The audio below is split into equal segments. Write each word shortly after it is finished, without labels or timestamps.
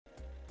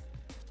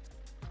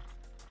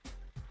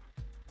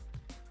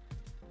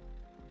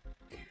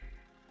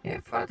Yeah,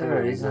 for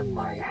whatever reason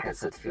my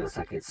headset feels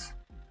like it's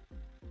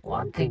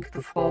wanting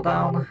to fall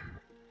down.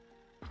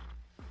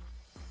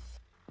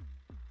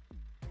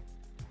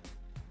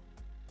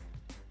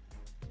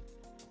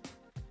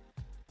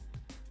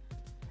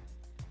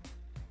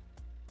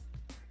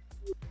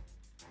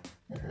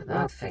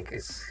 That thing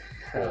is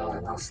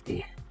hella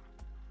nasty.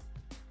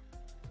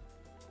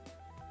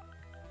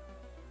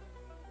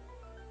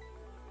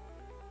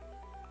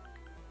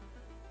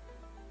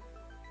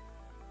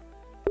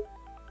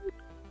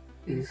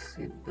 This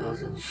it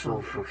doesn't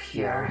show through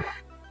here.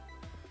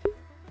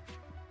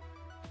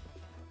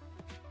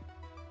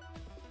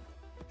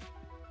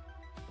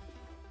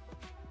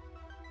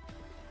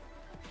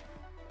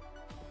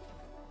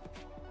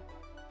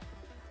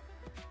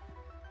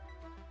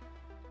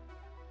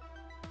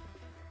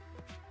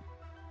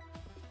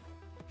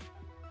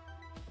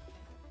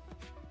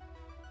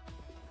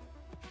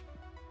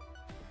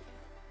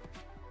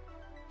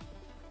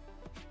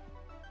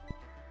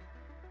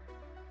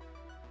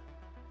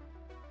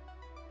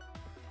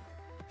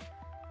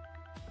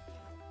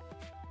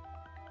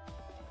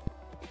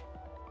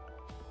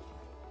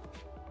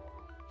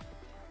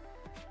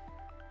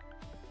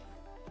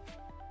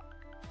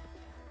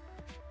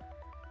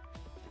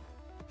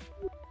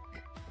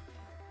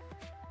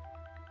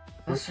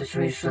 Those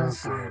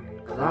situations,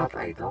 I'm glad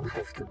I don't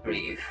have to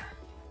breathe.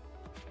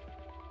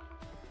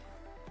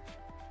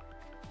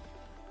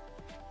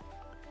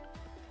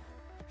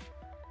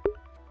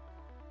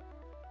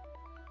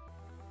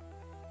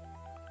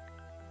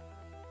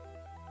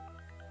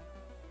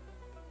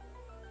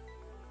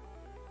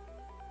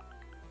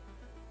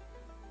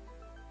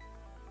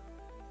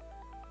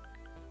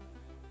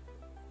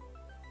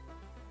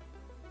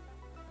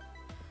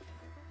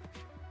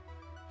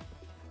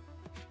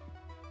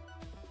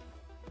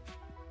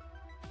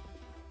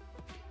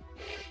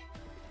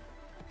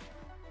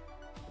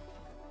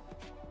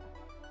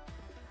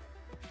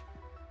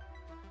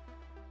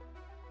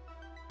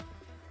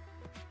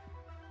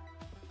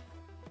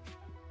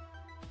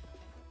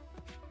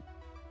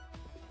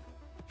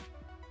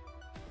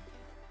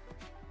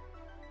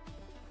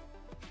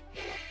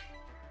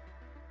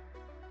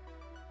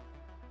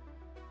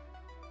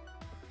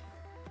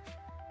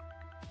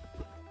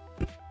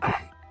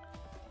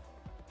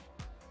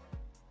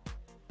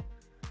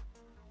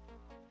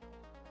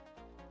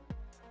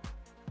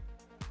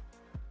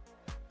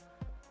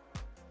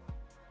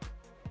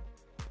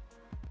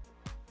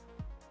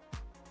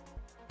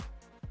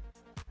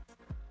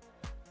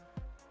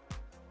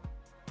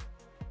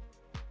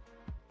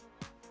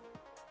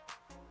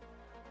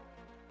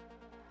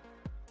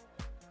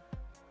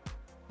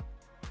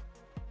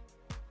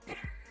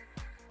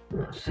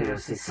 No,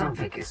 seriously,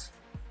 something is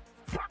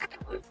fucked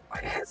with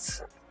my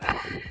headset.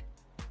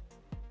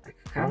 Like,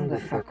 come the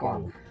fuck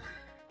on.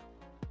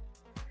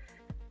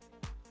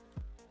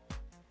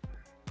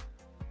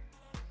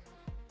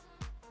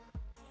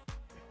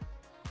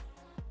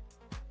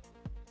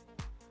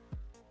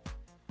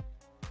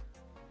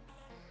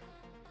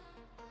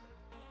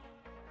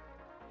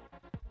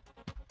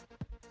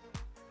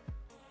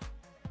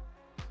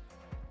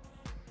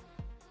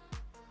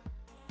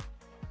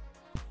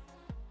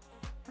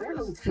 Why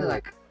does it feel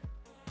like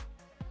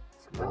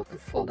it's about to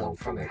fall down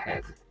from your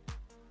head?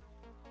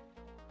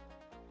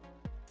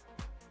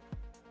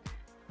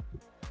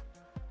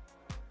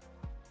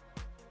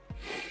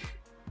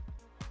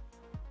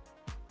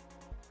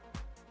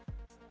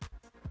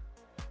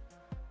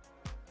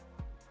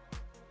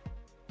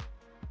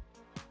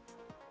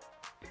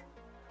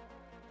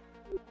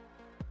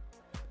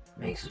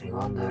 Makes me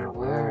wonder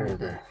where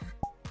the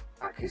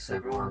fuck is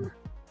everyone?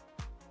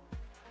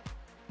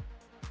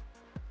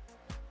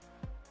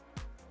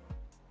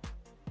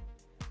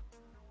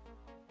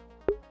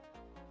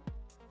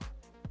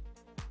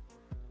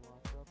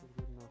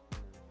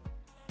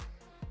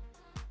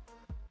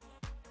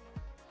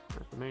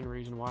 The main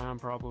reason why I'm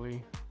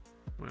probably,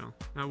 well,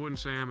 I wouldn't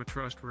say I'm a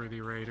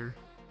trustworthy raider,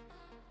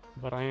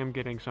 but I am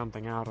getting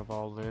something out of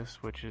all this,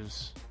 which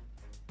is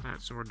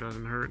that sword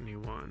doesn't hurt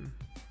anyone.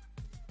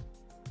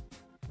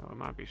 So it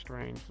might be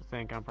strange to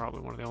think I'm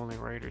probably one of the only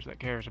raiders that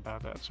cares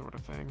about that sort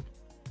of thing.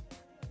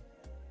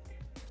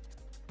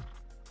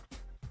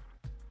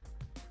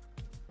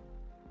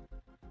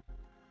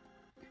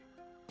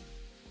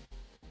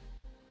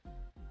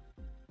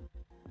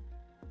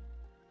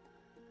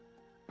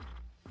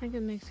 I think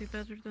it makes you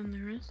better than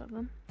the rest of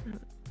them,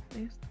 at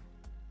least.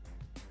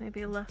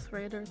 Maybe less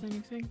raider than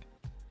you think.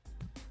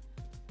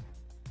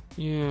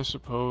 Yeah, I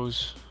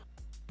suppose.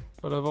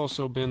 But I've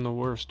also been the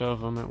worst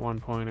of them at one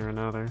point or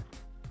another.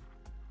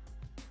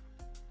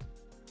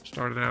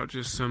 Started out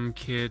just some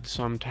kid,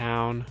 some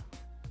town,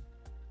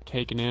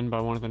 taken in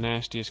by one of the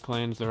nastiest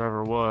clans there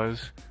ever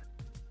was.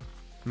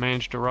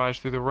 Managed to rise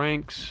through the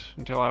ranks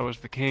until I was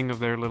the king of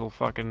their little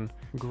fucking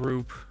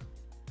group.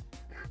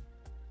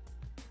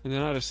 And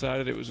then I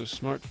decided it was a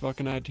smart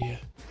fucking idea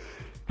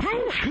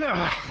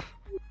to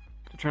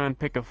try and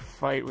pick a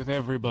fight with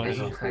everybody.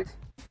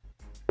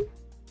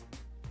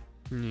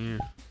 Yeah.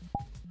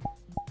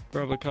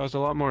 Probably caused a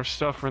lot more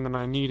suffering than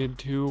I needed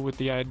to, with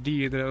the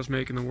idea that I was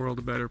making the world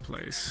a better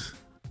place.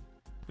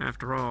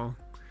 After all,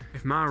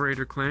 if my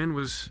raider clan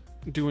was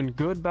doing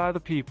good by the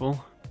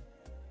people,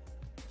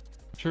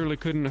 surely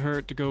couldn't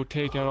hurt to go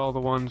take out all the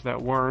ones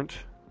that weren't.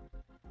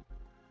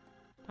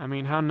 I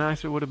mean, how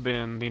nice it would have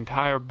been, the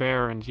entire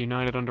Barrens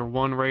united under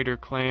one raider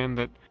clan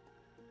that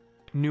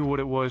knew what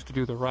it was to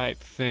do the right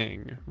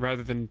thing,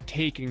 rather than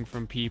taking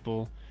from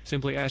people,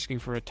 simply asking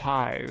for a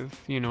tithe,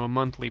 you know, a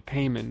monthly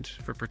payment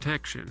for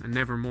protection, and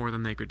never more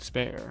than they could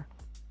spare.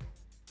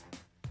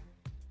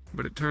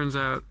 But it turns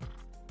out,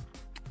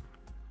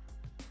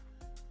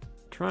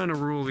 trying to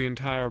rule the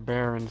entire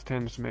Barrens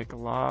tends to make a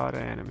lot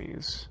of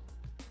enemies.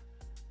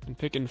 And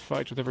picking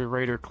fights with every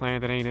raider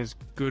clan that ain't as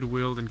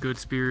good-willed and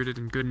good-spirited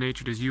and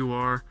good-natured as you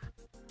are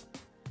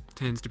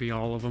tends to be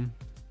all of them.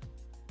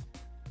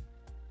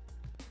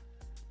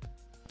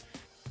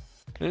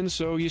 And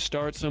so you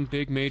start some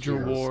big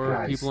major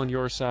war, people on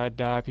your side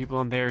die, people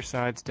on their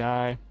sides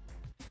die.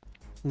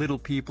 Little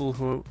people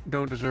who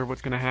don't deserve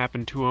what's going to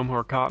happen to them, who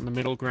are caught in the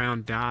middle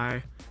ground,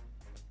 die.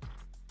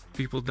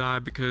 People die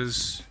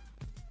because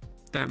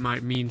that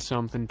might mean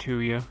something to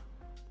you.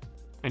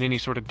 And any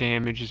sort of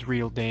damage is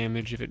real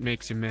damage if it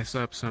makes you mess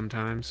up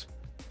sometimes.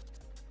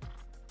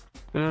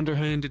 And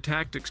underhanded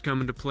tactics come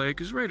into play,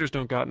 because raiders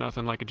don't got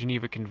nothing like a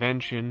Geneva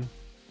Convention.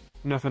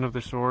 Nothing of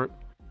the sort.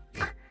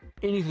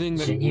 Anything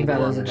that Geneva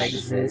doesn't works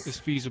exist. is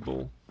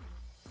feasible.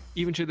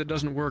 Even shit that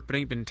doesn't work but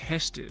ain't been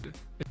tested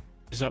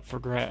is up for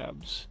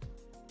grabs.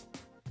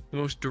 The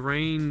most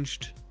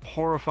deranged,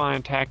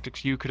 horrifying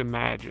tactics you could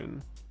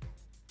imagine.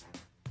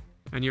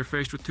 And you're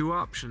faced with two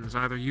options.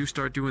 Either you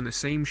start doing the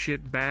same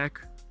shit back,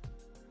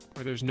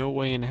 or there's no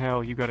way in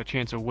hell you got a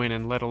chance of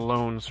winning, let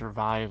alone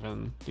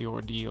surviving the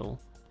ordeal.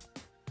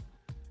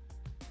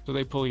 So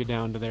they pull you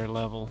down to their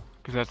level,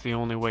 because that's the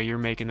only way you're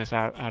making this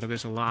out of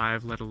this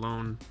alive, let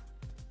alone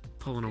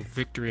pulling a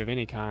victory of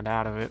any kind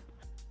out of it.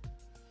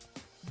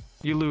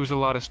 You lose a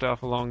lot of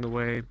stuff along the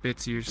way,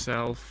 bits of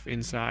yourself,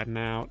 inside and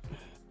out,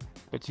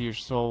 bits of your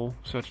soul,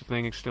 such a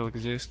thing still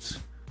exists.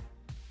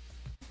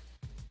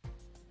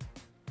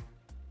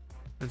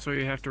 And so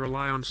you have to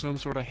rely on some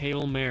sort of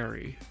Hail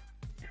Mary.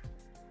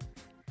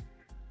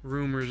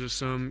 Rumors of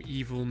some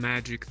evil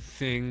magic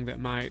thing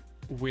that might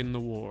win the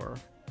war.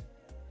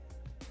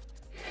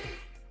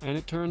 And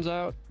it turns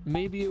out,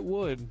 maybe it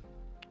would.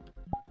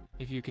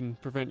 If you can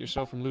prevent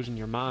yourself from losing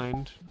your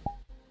mind.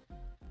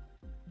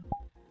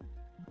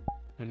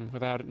 And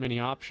without many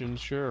options,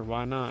 sure,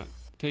 why not?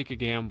 Take a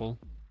gamble.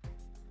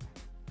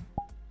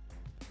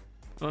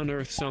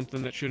 Unearth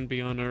something that shouldn't be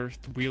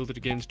unearthed, wield it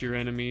against your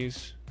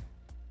enemies.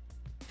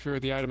 Sure,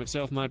 the item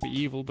itself might be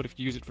evil, but if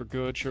you use it for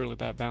good, surely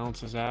that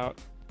balances out.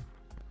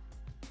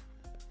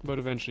 But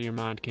eventually your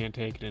mind can't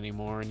take it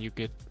anymore, and you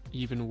get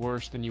even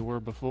worse than you were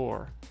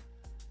before.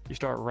 You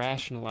start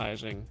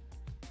rationalizing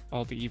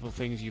all the evil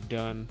things you've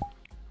done.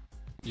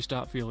 You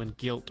stop feeling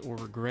guilt or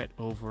regret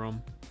over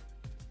them.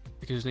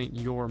 Because it ain't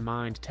your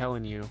mind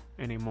telling you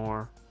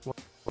anymore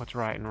what's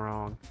right and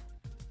wrong.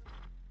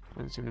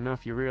 And soon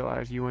enough you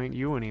realize you ain't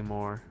you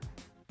anymore.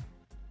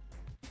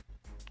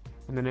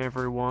 And then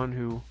everyone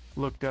who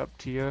looked up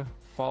to you,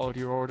 followed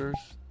your orders,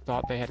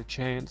 thought they had a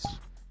chance,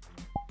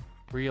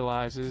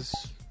 realizes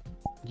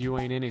you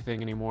ain't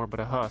anything anymore but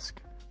a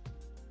husk.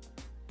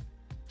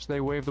 So they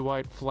wave the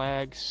white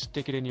flag,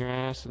 stick it in your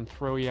ass, and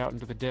throw you out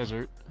into the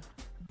desert.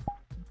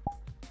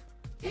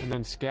 And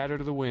then scatter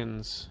to the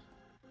winds.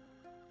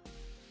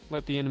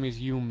 Let the enemies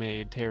you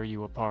made tear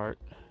you apart.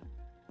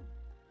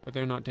 But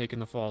they're not taking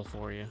the fall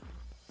for you.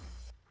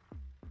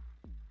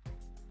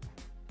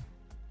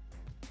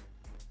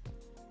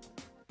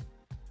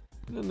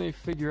 And then they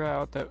figure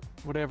out that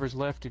whatever's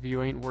left of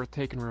you ain't worth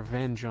taking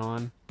revenge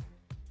on.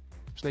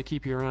 So they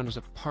keep you around as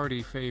a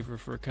party favor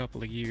for a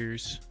couple of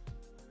years.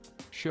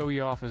 Show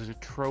you off as a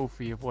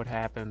trophy of what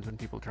happens when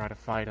people try to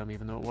fight them,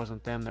 even though it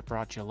wasn't them that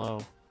brought you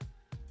low.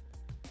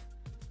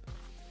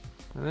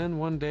 And then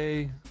one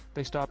day,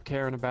 they stop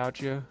caring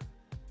about you.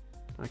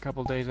 And a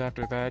couple days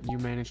after that, you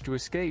manage to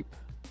escape.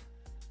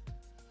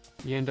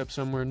 You end up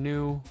somewhere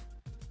new.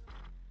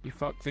 You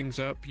fuck things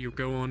up, you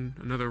go on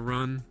another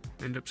run,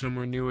 end up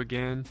somewhere new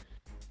again.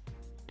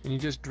 And you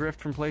just drift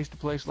from place to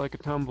place like a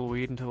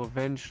tumbleweed until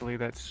eventually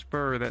that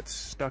spur that's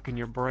stuck in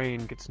your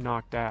brain gets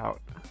knocked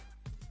out.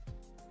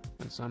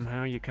 And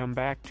somehow you come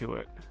back to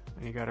it.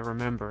 And you gotta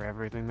remember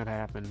everything that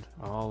happened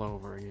all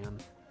over again.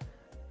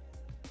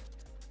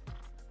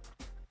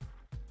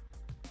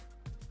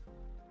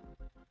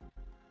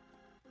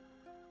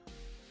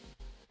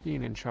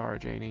 Being in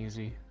charge ain't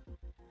easy.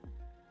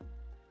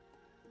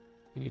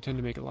 And you tend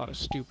to make a lot of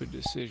stupid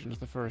decisions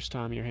the first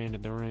time you're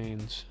handed the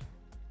reins.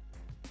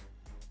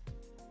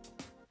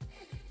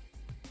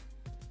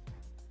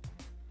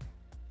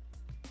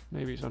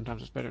 Maybe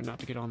sometimes it's better not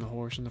to get on the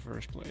horse in the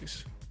first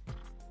place.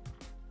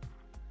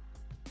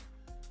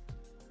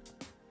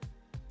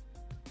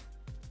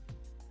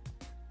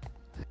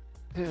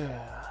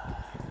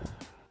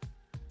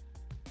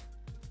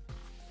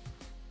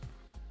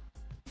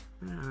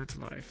 That's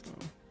life,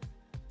 though.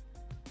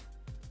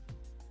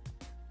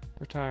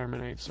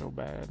 Retirement ain't so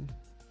bad.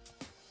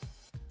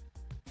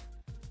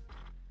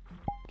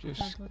 Just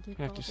That's what you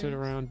have call to sit things.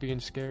 around being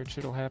scared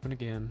shit'll happen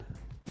again.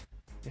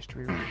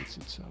 History repeats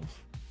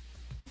itself.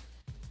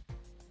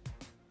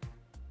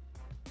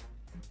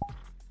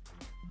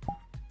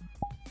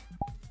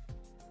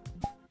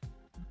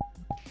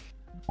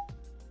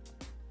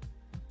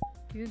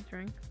 Do you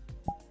drink?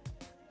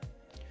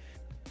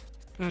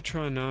 I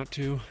try not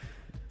to.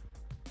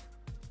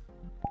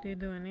 Do you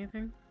do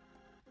anything?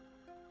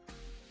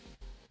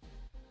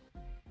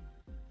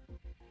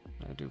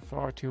 I do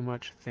far too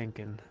much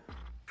thinking.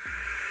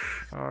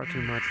 Far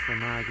too much for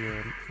my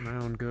good. For my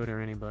own good or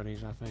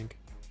anybody's, I think.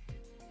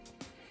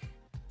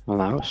 Well,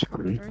 that was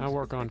fun. I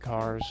work on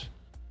cars.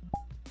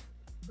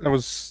 I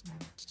was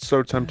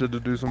so tempted to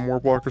do some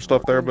warp walker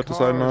stuff there, but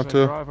decided not I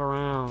to. drive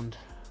around.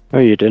 Oh,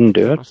 you didn't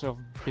do Get it? myself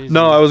busy.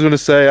 No, I was gonna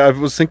say, I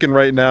was thinking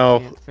right now,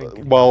 Can't think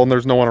while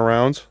there's no one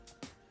around,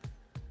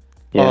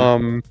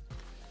 Yeah.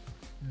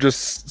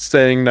 just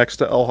staying next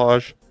to El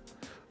Haj.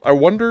 I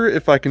wonder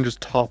if I can just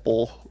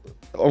topple.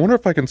 I wonder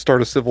if I can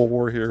start a civil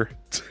war here.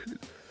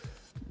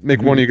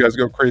 Make one of you guys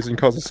go crazy and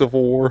cause a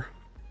civil war.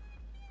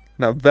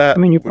 Now that I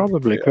mean, you would be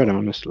probably chaos. could,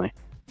 honestly.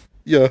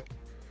 Yeah,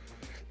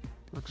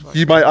 Looks like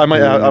he might. I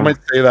Yeah. might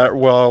say that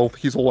while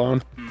he's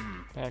alone.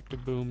 back to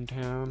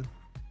Boomtown.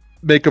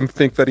 Make him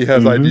think that he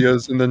has Mhm.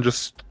 ideas, and then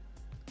just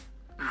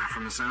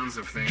From the sounds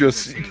of things,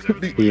 just it seems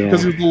everything Yeah.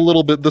 because he's a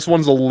little bit. This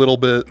one's a little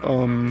bit. to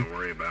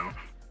worry about.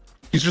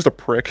 He's just a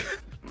prick.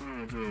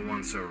 I'll do it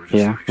once over. Just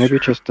Yeah, to make maybe sure.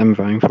 just them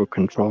vying for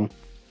control.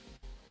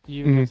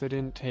 Even Mhm. if they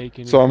didn't take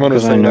any. So I'm gonna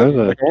Because I say know that.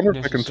 that- Like, I wonder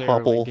if I can necessarily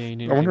topple.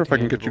 gain I wonder if I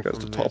can get you anything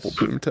guys to tangible topple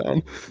from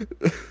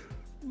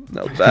Boomtown.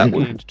 Now that would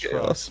be gained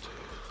chaos. trust.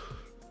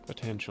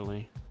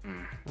 Potentially.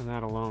 Hmm. And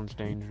that alone's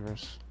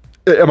dangerous.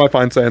 Am I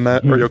fine saying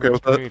that? Are you okay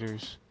with that?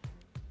 Traders.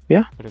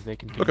 Yeah. But if they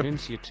can Okay.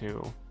 convince you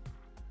to,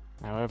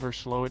 however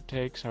slow it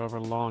takes, however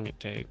long it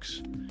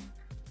takes,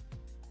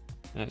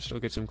 that still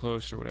gets them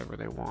close to whatever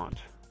they want.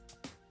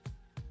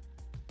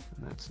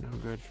 And that's no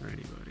good for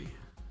anybody.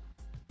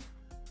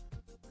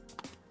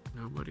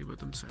 Nobody but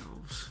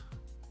themselves.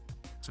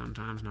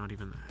 Sometimes not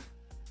even that.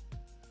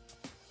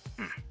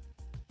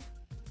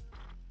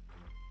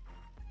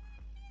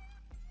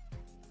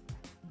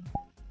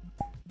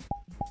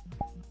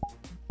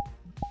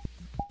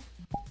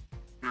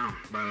 Oh,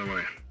 by the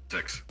way,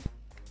 6.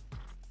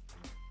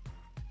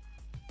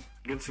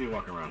 Good to see you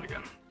walking around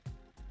again.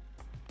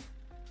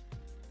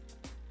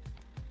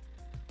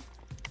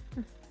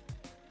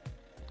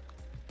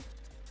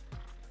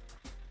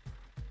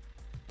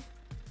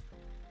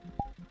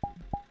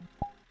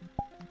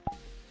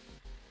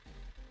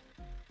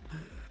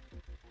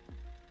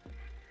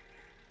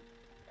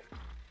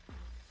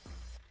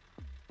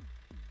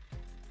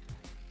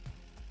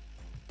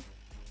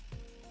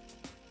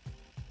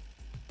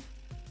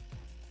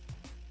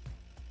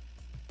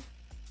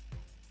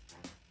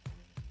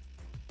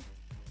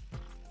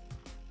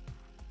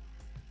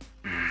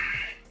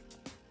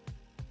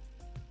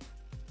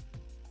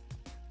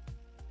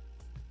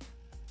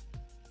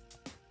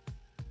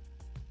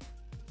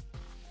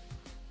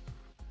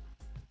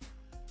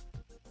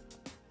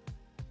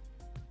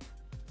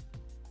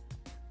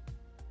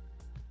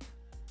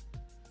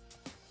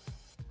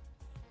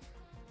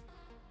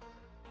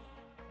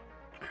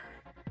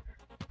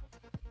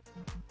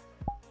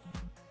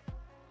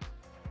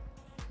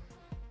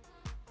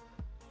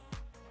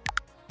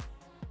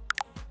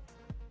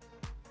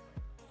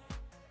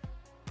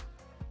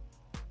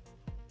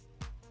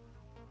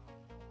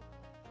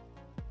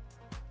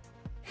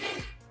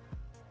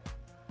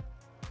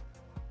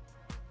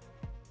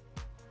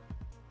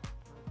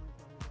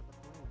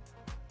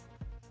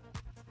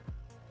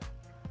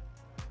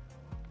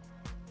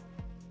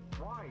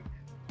 Right.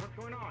 What's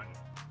going on?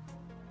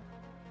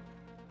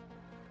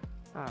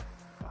 I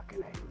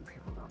fucking hate when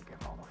people don't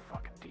give all the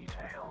fucking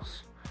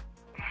details.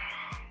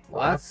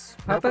 What's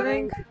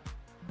happening?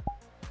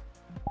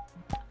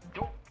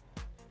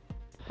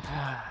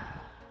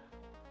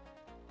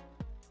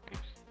 He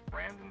just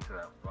ran into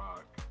that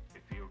rock.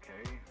 Is he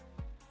okay?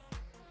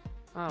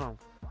 I don't.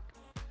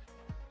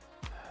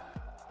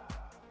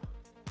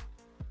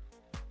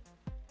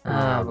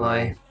 Oh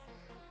boy.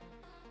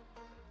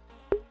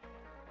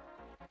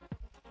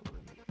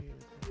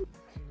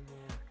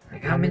 I'm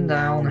coming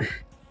down.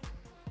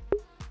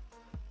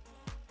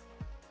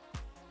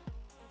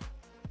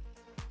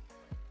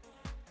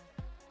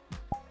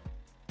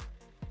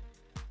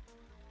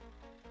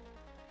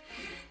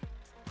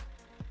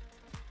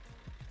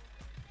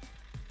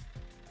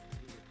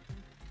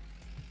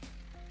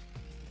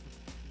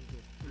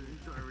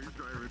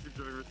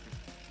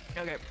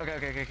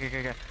 Okay.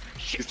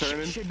 He's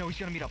turning. Shit, no, he's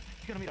gonna meet up.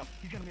 He's gonna meet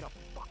up.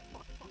 Fuck.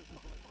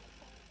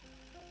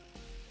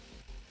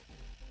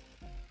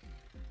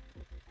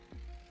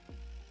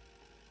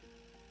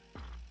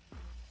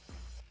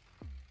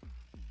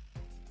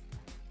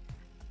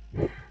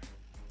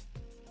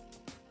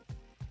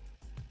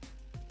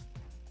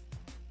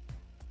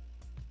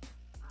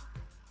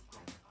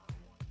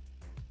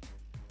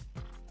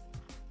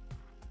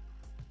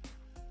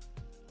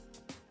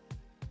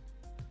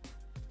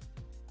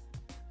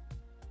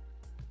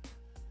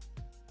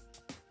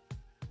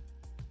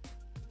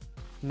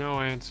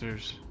 No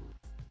answers.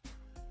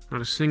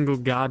 Not a single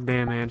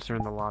goddamn answer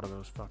in the lot of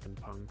those fucking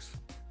punks.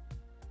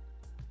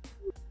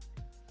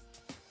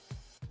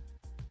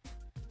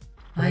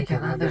 I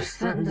can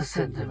understand the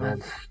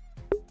sentiment.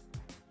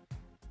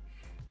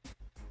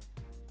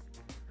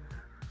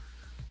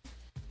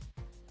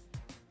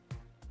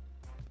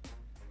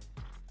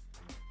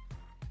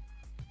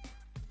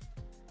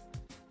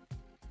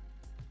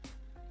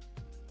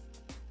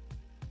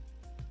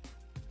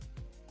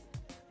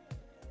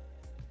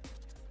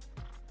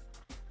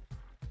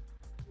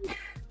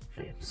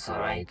 I'm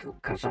sorry to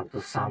catch up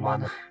to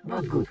someone.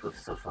 Not good with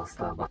social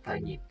stuff, but I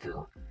need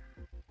to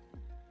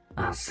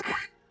ask.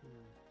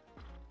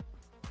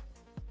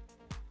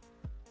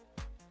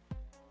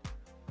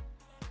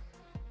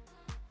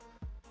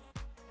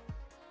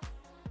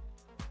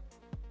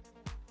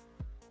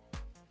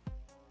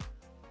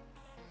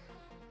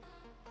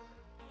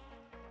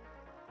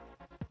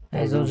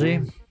 Hey,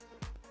 Joudrey.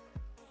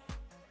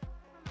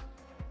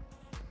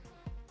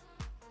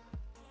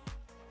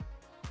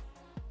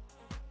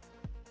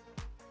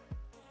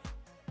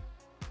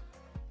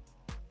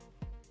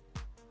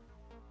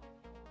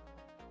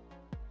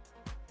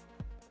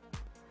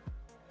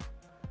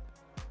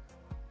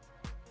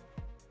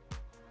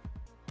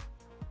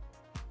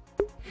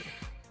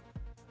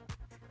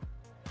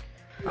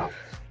 Oh.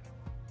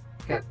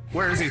 Okay.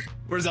 Where is he?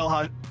 Where's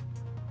Elhaj?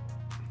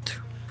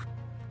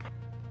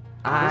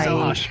 I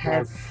Elhaj?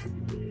 have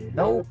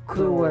no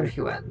clue where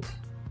he went.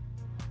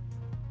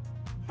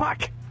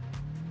 Fuck!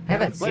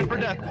 Haven't seen Life or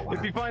him death. in a If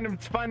while. you find him,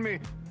 find me.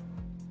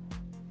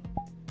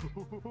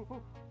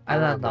 I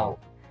don't know.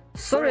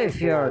 Sorry if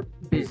you're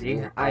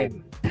busy.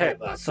 I'm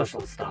terrible at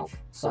social stuff.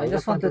 So I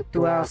just wanted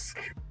to ask,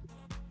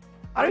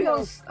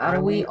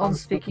 are we on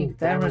speaking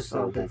terms,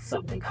 or did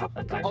something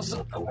happen I'm Also-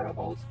 not aware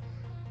about?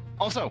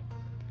 Also,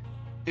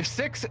 if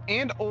Six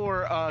and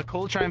or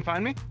Cole try and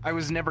find me, I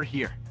was never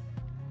here.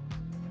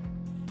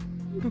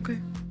 Okay.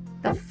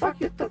 The fuck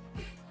you took?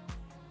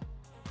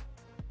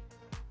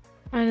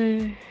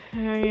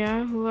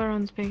 Yeah, who are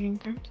on speaking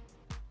terms?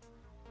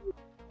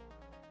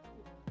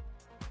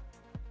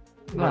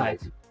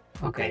 Right.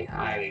 Okay,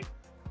 I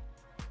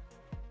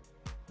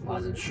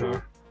wasn't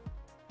sure.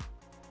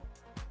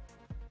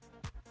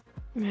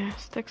 Yeah,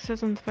 Styx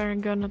isn't very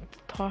good at the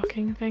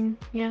talking thing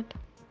yet.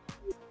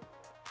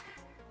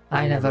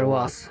 I never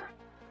was,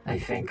 I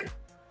think.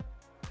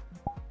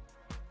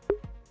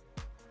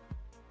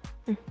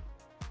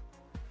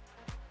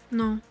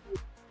 No,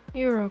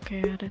 you're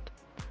okay at it.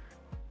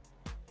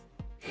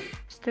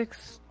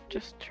 Styx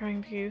just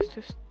trying to get used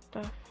to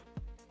stuff.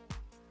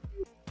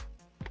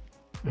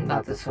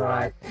 That is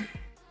right.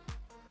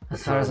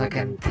 As far as I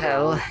can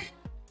tell,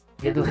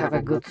 you do have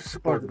a good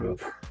support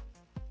group.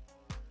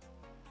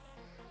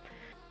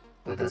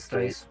 With the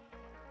strays.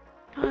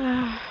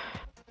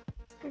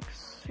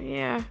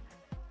 Yeah,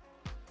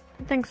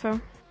 I think so.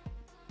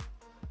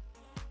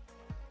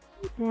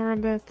 We're a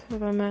bit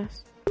of a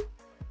mess.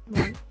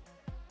 But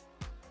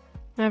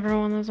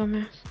everyone is a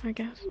mess, I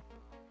guess.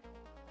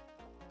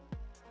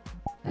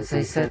 As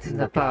I said in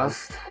the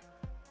past,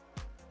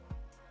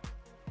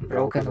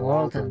 broken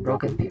world and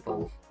broken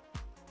people.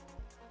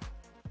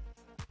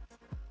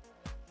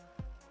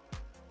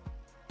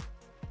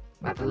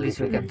 But at least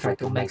we can try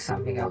to make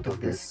something out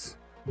of this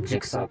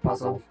jigsaw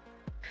puzzle.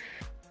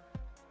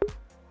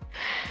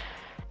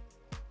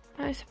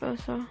 I suppose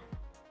so.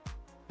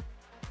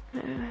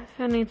 If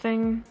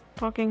anything,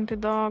 talking to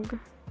dog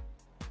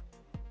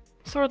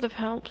sort of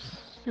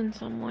helps in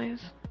some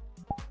ways.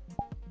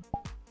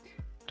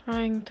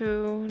 Trying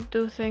to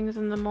do things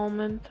in the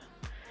moment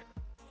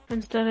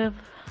instead of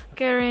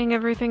carrying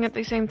everything at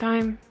the same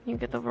time, you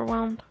get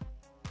overwhelmed.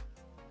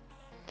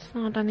 It's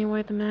not any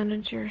way to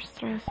manage your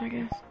stress, I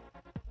guess.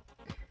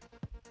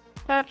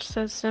 Patch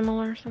says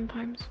similar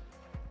sometimes.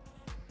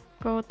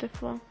 Go with the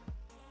flow.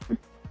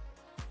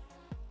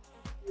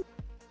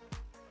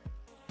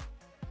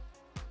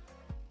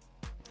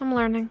 I'm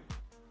learning.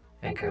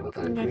 Think I would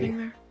I'm agree. getting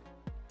there.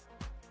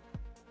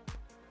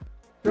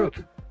 Good.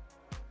 Did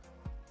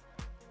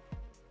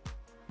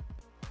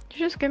you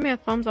just give me a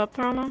thumbs up,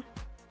 Toronto?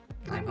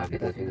 I'm happy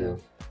that you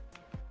do.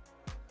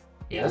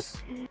 Yes?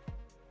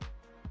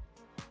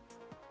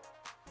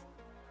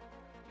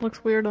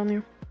 Looks weird on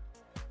you.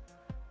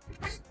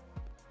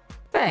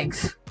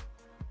 Thanks!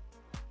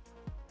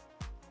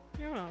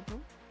 You're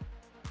welcome.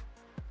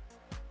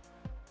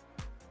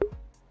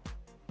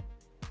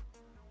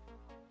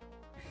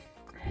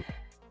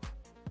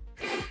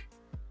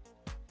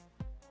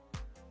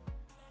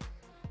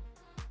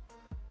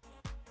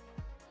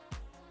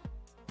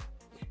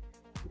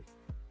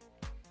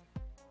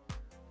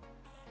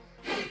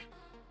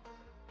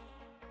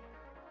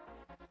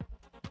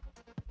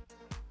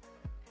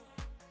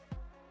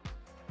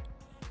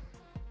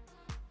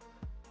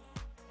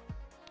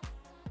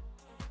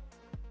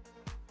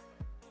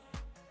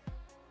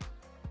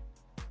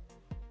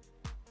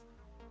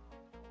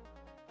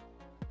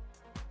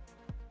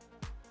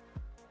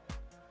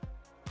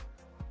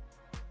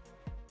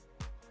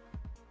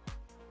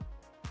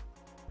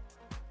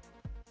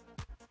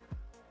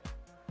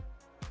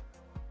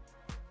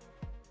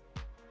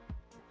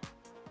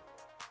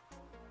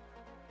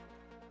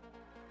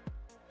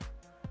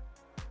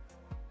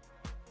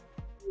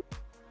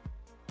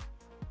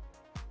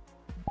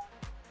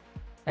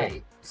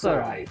 Hey,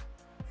 sorry I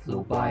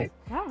flew by.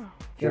 Oh.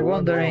 If you're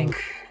wondering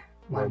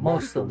where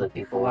most of the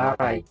people are,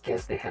 I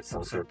guess they had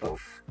some sort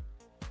of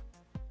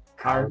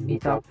car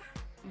meetup.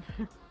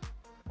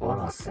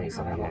 Wanna say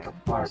something about the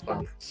power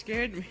plant.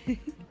 Scared me.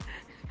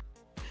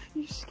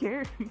 You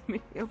scared me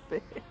a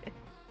bit.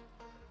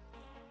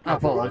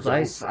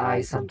 Apologize, I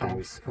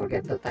sometimes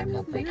forget that I'm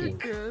not making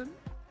Good.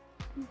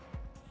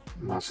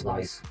 much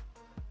noise.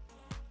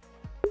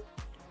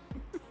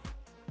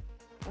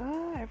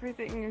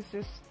 Everything is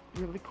just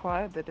really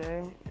quiet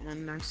today,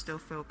 and I still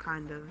feel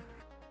kind of...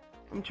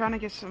 I'm trying to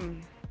get some...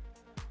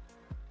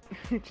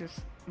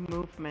 just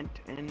movement,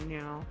 and you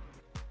know...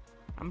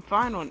 I'm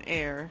fine on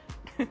air.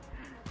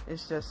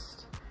 It's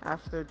just,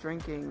 after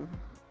drinking...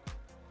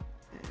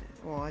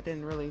 Well, I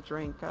didn't really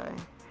drink, I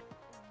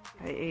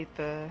ate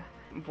the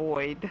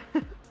void.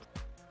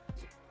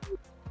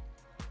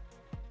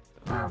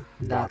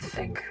 That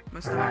thing. My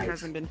stomach Right.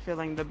 hasn't been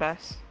feeling the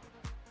best.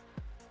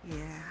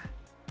 Yeah.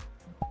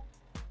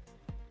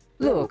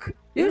 Look,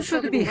 you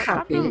should be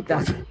happy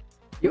that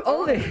you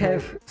only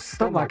have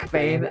stomach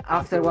pain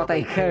after what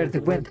I heard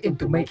went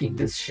into making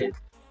this shit.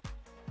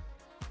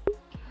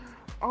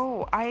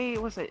 Oh,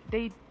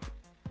 they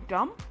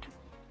dumped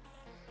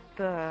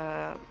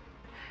the...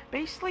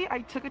 Basically, I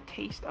took a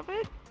taste of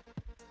it,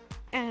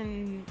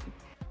 and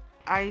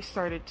I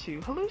started to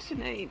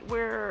hallucinate,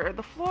 where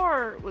the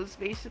floor was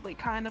basically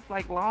kind of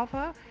like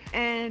lava,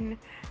 and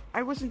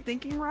I wasn't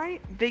thinking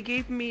right. They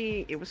gave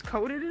me... It was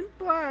coated in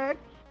black.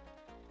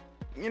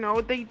 You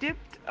know, they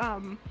dipped a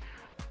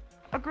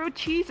grilled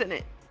cheese in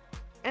it,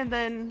 and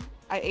then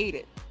I ate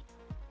it.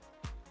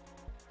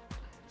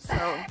 So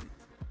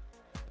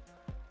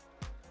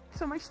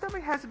my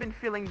stomach hasn't been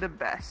feeling the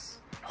best.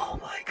 Oh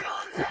my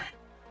god.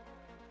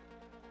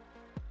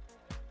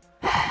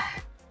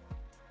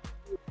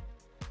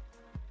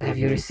 Have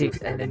you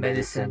received any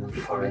medicine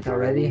for it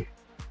already?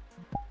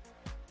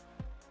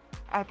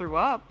 I threw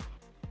up,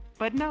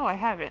 but no, I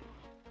haven't.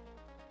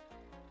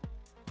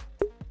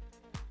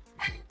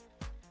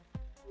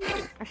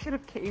 I should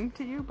have came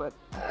to you, but...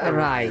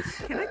 Right.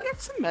 Can I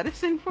get some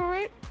medicine for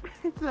it?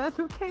 Is that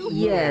okay with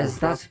you? Yes,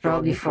 that's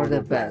probably for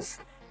the best.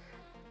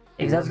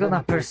 If that's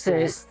gonna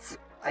persist,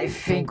 I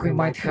think we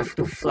might have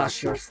to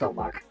flush your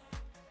stomach.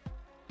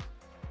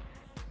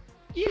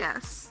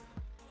 Yes.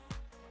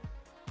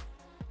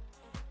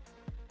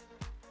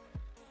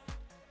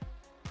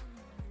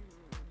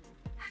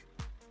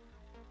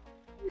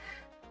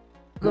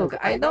 Look,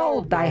 I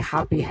know Die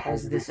Happy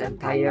has this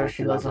entire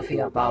philosophy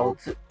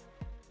about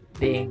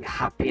being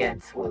happy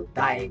and, well,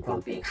 dying while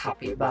being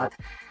happy, but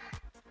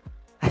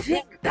I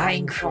think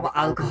dying from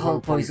alcohol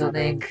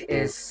poisoning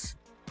is,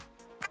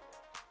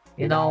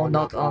 you know,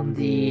 not on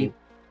the...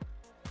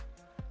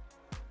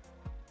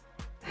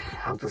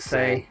 how to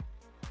say...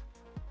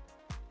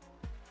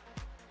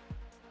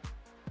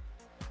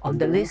 on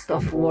the list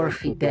of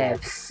worthy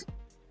deaths,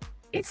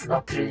 it's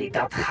not really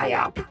that high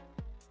up.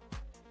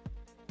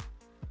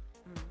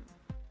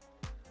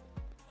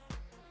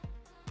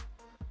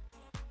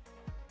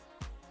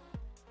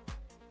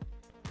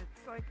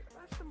 It's like,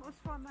 that's the most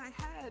fun I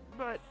had,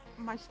 but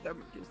my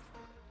stomach is...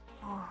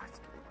 Oh, it's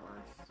getting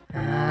worse.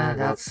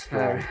 That's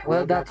fair.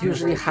 Well, that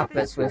usually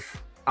happens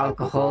with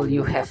alcohol.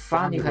 You have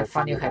fun, you have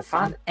fun, you have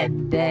fun,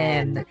 and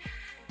then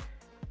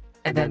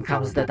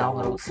comes the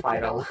downward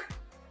spiral.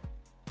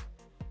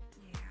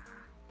 Yeah.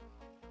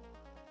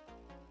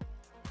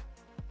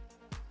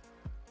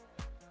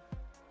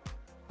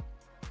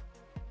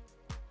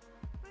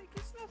 Like,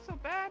 it's not so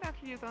bad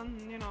after you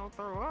done, you know,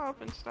 throw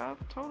up and stuff.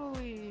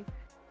 Totally.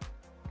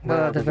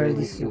 Well, at the very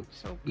least, you...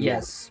 So good.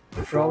 Yes,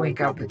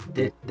 throwing up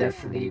did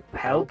definitely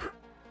help.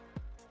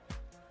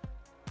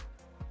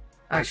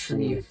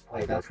 Actually,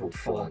 wait, that would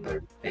fall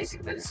under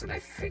basic medicine. I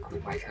think we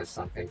might have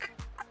something.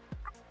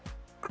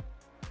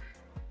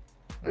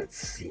 Let's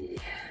see.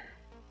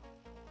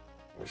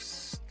 For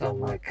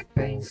stomach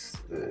pains,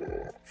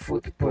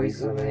 food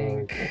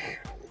poisoning,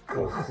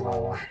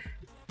 alcohol.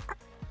 I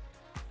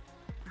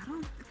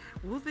don't...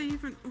 Will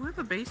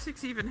the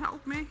basics even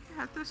help me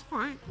at this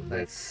point?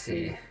 Let's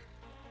see.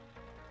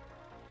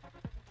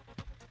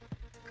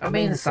 I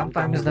mean,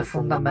 sometimes the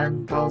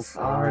fundamentals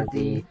are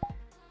the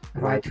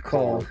right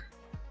call.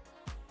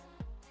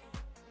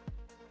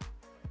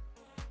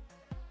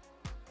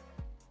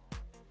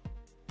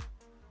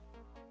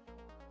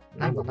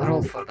 I'm gonna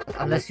roll for that,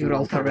 unless you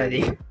rolled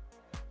already.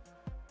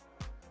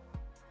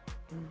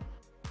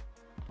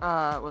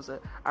 Was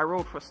it? I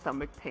rolled for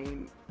stomach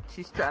pain.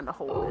 She's trying to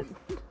hold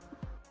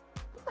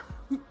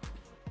it.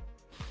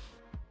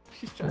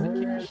 She's trying to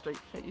keep a straight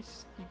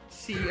face. You can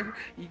see her.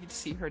 You can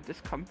see her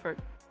discomfort.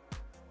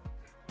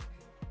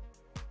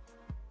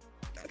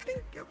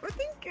 I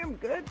think I'm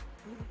good.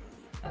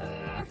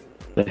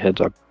 The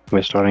heads up,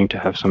 we're starting to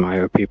have some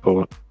IO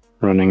people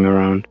running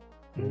around.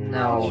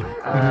 No,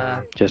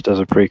 Just as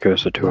a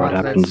precursor to what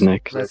happens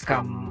next. Let's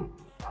come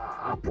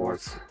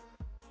upwards.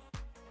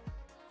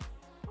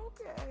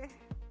 Okay.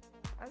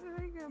 I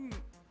think I'm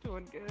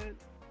doing good.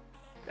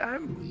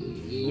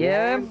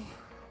 Yeah.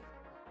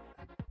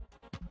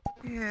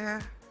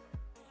 Yeah.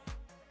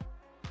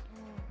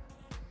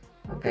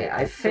 Okay,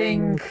 I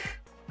think...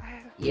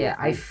 Yeah,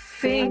 I I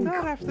think...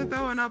 don't have to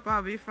throw up,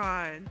 I'll be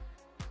fine.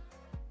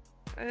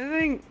 I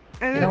think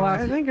know what?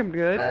 I think I'm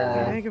good.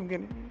 I Uh, think I'm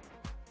good.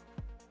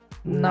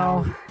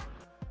 No.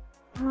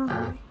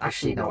 Oh,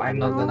 Actually, no, I'm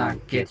not gonna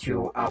get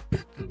you up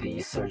to the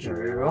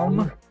surgery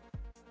room.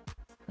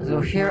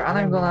 So here, and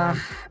I'm gonna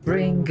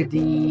bring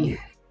the...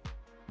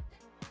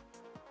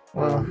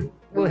 Well,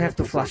 we'll have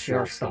to flush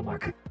your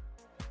stomach.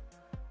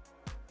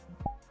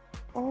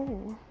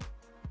 oh.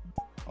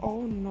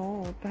 Oh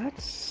no,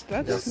 that's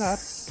Just not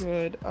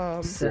good.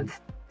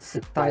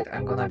 Sit tight,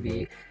 I'm gonna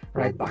be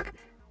right back.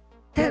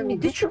 Tell me,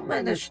 did you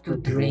manage to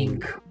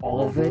drink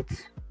all of it?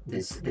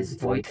 This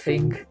void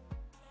thing?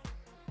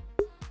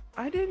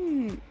 I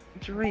didn't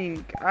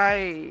drink.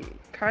 I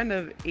kind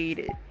of ate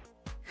it.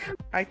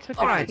 I took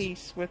a Alright.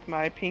 piece with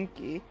my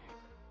pinky.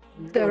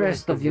 The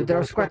rest of you,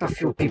 there's quite a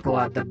few people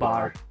at the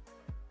bar.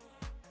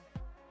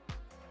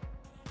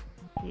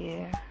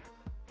 Yeah.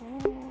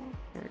 Oh,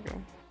 there we go.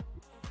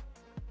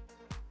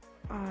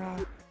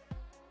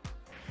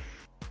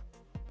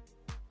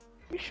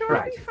 You sure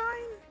I'll Right. be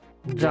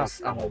fine?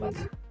 Just a moment.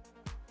 Okay.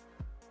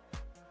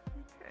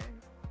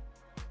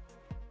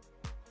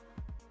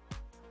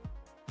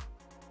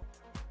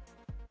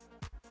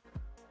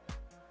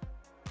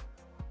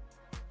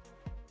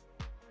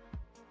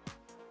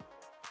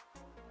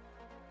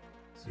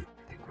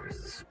 I think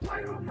where's the supply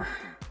room?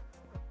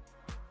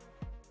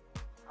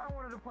 I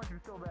wanted to punch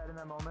him so bad in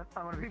that moment.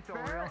 I'm gonna be so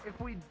real. Fair, if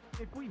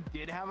we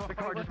did have a The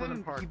car fight just with wasn't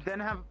him,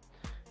 parked.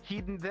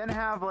 he'd then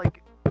have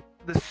like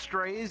the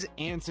strays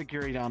and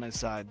security on his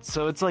side.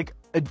 So it's like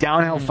a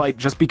downhill fight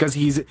just because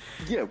he's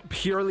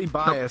purely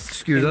biased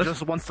excuse and us?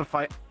 just wants to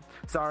fight.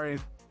 Sorry,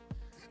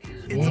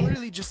 Excuse it's me?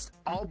 literally just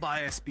all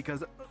biased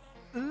because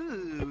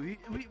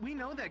we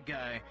know that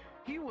guy.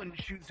 He wouldn't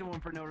shoot someone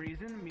for no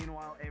reason.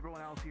 Meanwhile,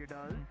 everyone else here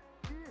does.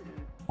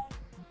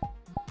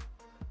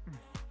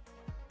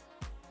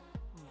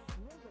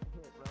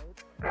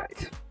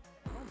 Right.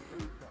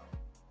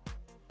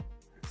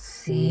 Let's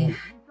see.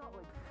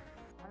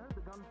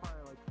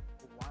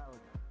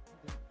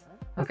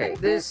 Okay,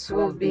 this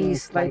will be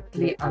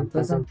slightly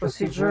unpleasant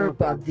procedure,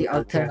 but the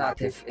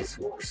alternative is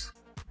worse.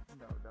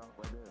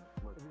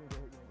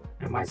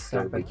 I might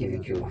start by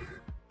giving you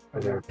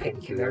other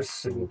painkillers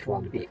so it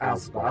won't be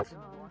as bad.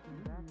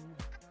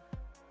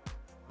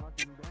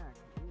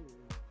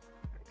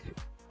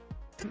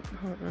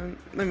 Hold on.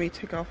 Let me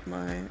take off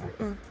my.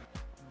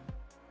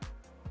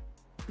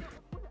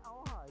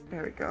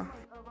 There we go.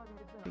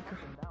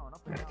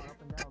 Right.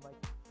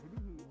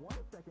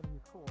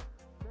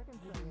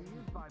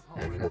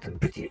 I've gotten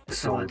pretty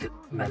solid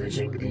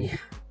managing the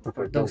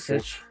proper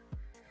dosage.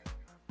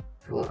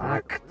 It will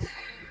act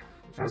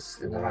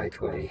just in the right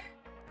way.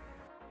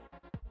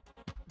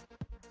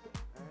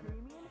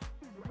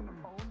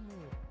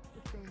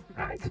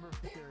 Right.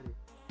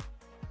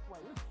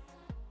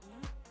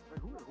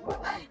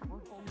 Well,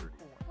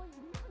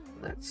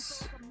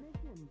 let's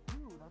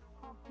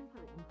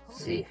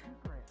see.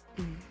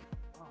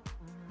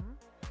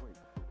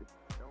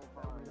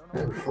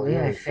 Thankfully,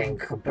 I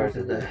think compared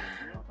to the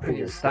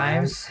previous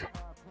times,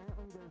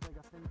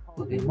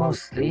 will be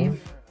mostly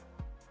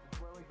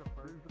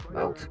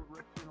about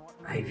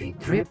IV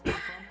drip,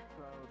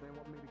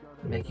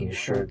 making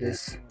sure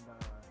this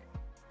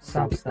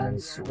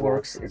substance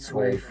works its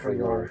way through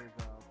your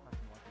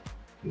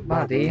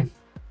body.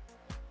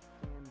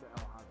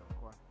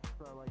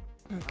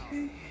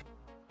 Okay.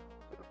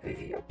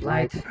 IV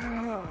applied.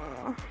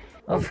 Ah.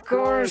 Of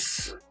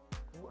course,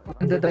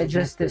 when the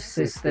digestive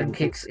system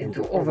kicks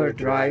into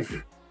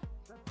overdrive,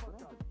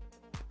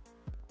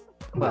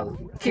 well,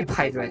 keep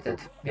hydrated.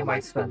 You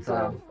might spend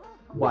a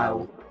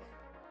while.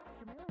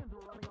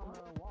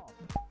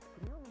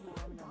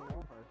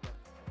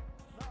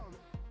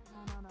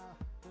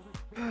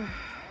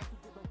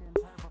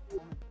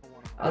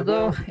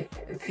 Although,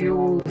 if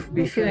you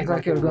be feeling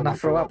like you're gonna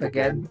throw up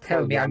again,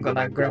 tell me, I'm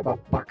gonna grab a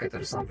bucket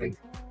or something.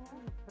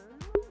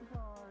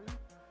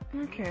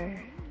 Okay.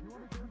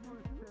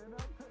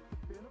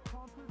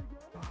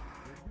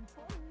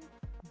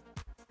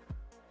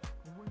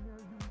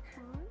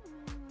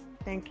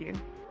 Thank you.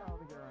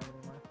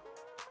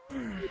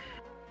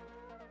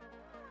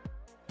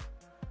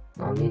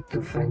 No need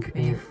to thank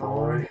me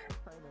for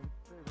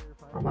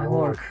my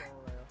work.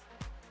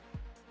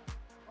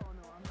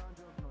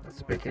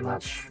 That's pretty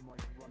much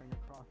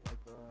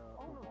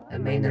the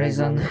main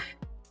reason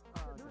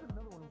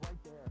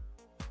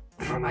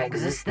for my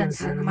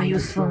existence and my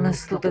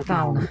usefulness to the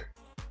town.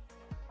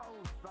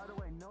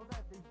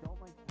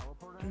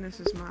 And this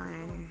is my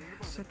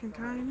second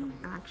time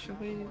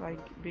actually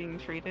being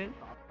treated.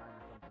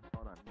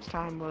 This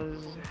time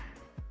was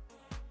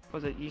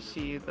it, you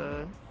see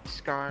the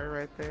scar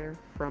right there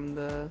from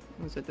the,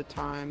 was it the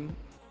time,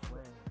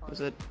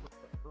 was it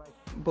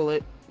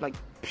bullet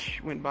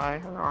went by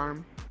her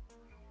arm.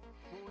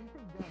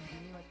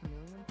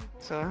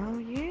 So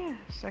yeah,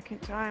 second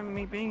time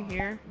me being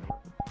here.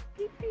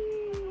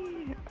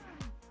 Beep-beep.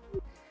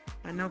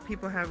 I know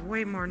people have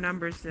way more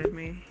numbers than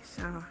me,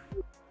 so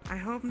I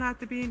hope not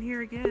to be in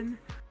here again.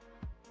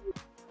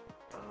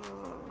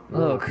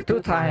 Look,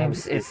 2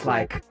 times it's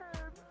like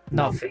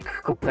nothing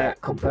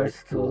compared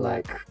to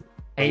like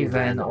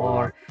Avon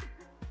or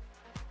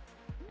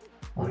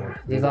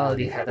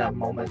Vivaldi had a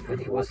moment when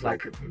he was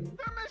like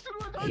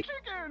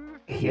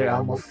here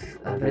almost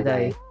every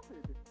day.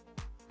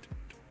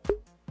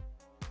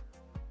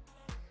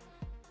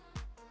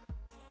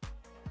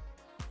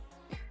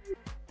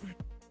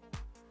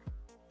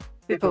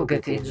 People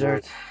get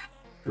injured,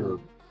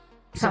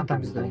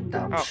 sometimes doing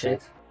dumb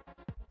shit.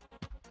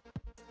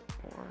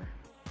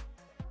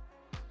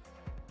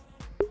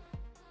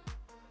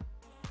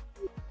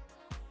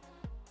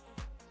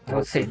 I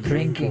would say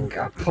drinking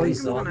a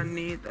poison. I'm gonna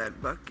need that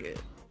bucket.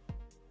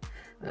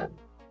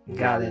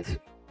 Got it.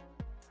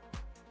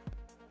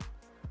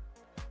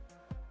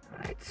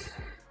 Right.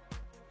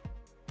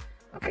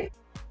 Okay.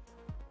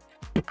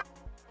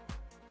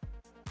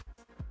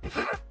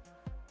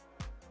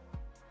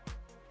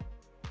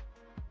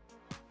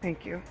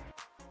 Thank you.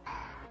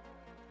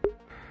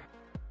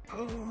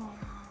 Oh.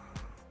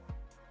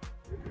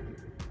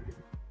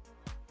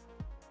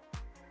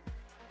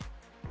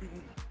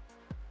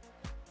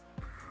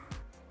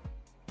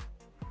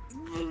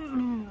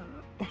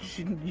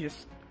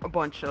 Just a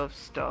bunch of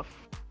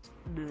stuff.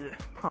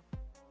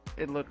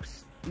 It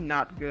looks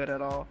not good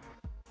at all.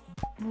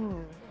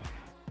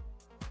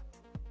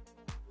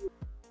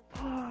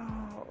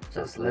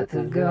 Just let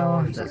it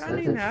go. Just let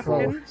it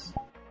flow.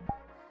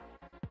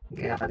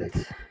 Got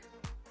it.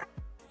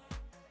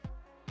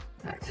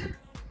 Right.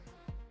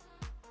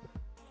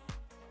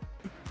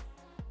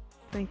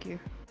 Thank you.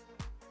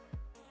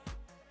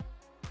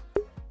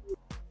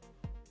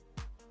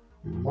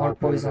 More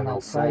poison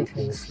outside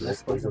means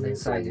less poison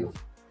inside you.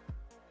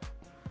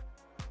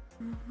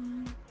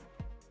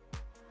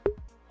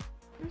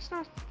 It's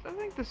not. I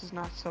think this is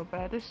not so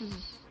bad. This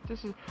is.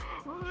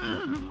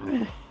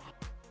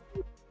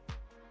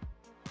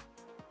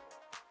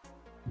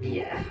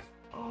 Yeah.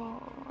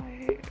 Oh, I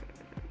hate it.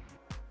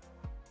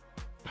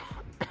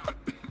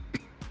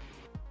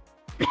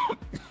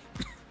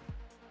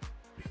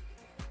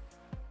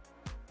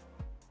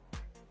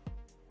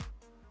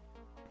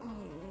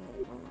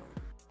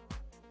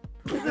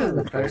 This is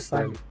the first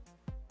time.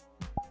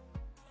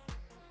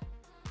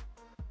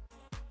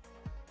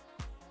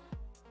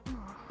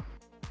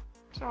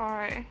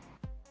 Sorry.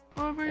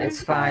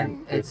 It's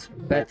fine. It's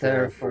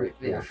better for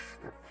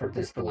for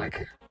this to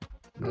like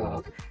go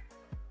out.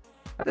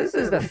 But this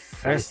is the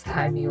first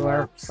time you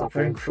are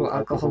suffering through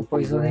alcohol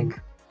poisoning.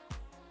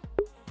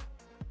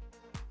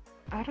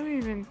 I don't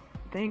even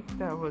think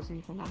that was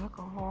even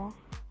alcohol.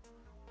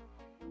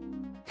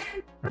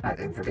 I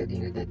think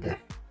forgetting you did the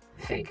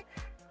thing.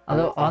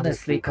 Although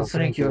honestly,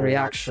 considering your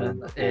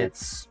reaction,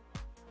 it's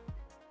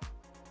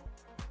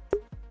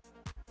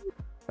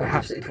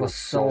perhaps it was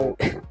so.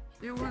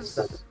 It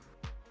was.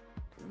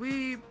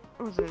 We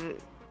was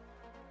it?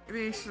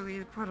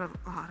 Basically, put a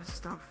lot of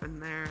stuff in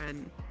there,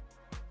 and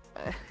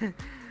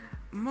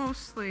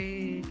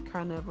mostly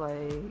kind of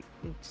like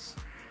it's.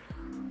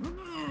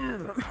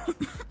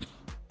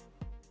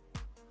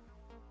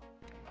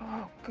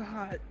 Oh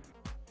God.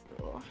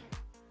 Ugh.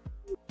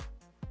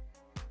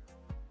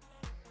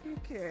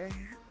 Okay.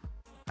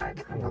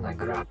 Right, I'm gonna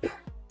grab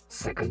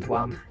second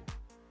one.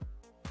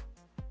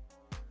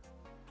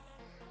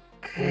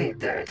 Okay,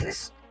 there it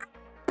is.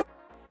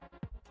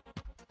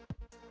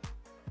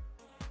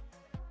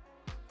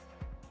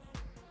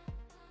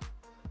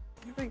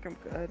 I think I'm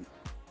good.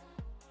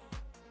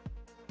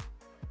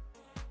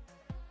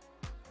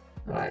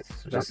 Alright,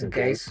 so just in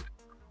case,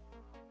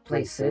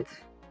 place it.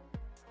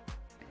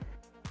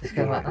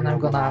 And I'm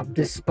gonna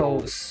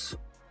dispose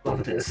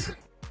of this.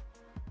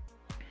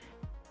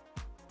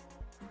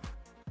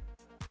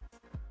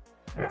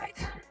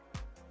 Right.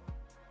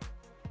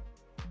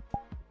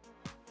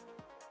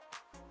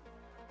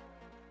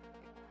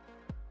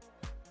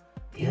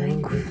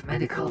 Dealing with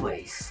medical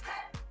waste.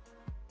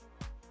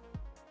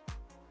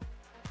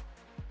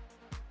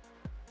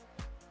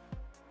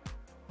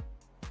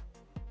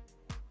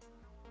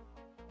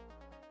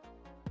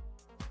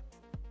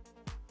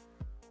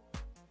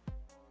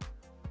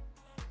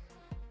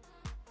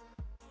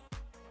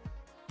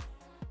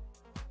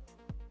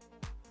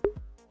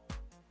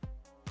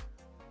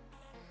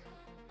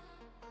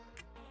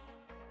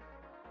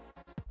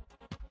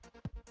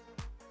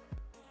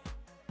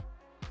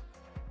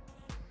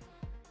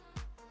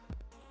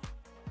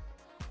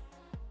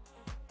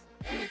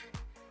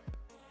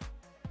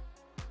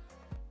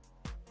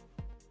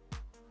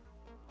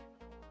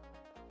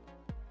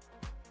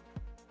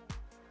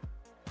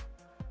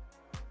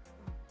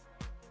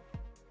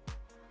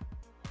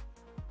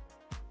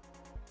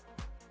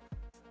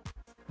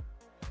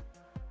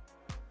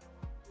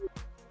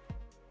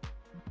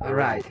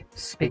 Alright,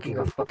 speaking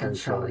of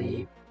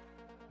potentially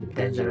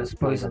dangerous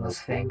poisonous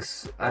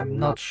things, I'm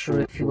not sure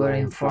if you were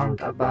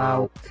informed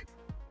about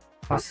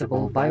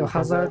possible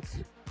biohazard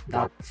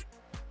that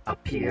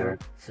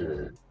appeared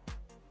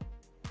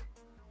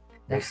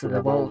next to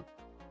the wall.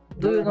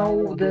 Do you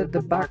know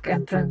the back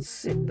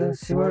entrance in the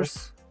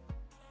sewers?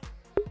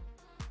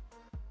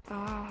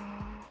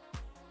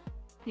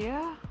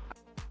 Yeah,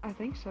 I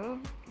think so.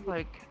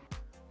 Like,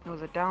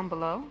 was it down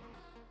below?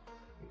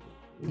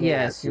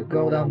 Yes, you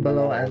go down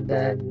below and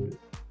then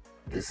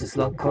this is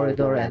long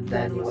corridor and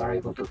then you are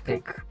able to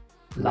take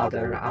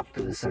ladder up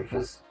to the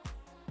surface.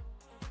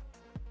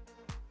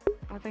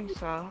 I think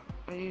so.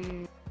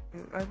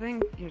 I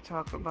think you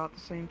talk about the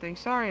same thing.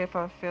 Sorry if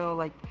I feel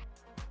like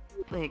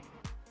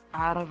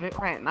out of it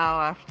right now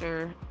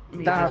after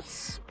me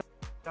That's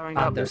going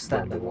up.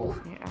 understandable.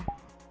 Yeah.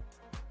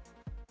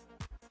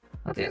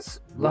 But yes,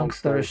 long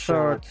story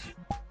short,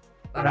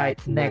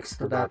 right next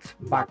to that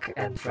back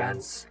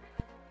entrance,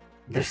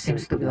 there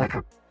seems to be like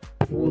a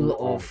pool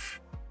of,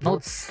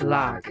 not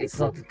slag, it's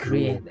not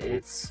green,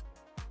 it's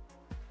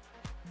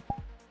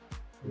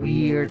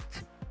weird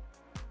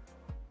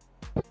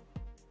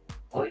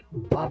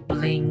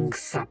bubbling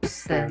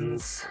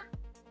substance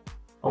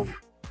of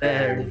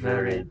very,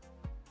 very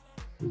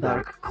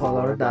dark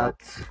color that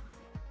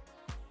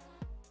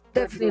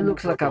definitely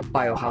looks like a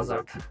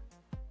biohazard.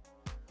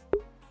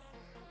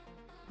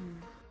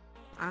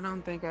 I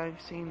don't think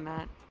I've seen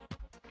that.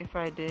 If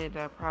I did,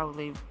 I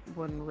probably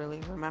wouldn't really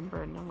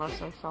remember it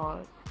unless I saw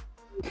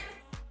it.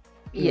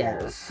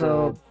 Yeah,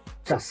 so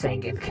just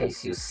saying in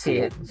case you see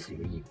it,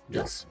 you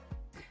just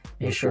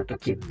make sure to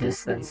keep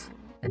distance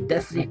and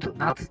definitely do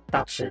not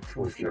touch it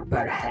with your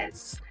bare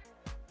hands.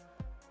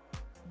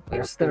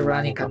 We're still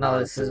running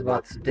analysis,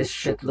 but this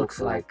shit looks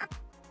like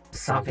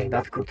something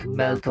that could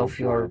melt off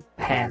your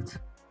hand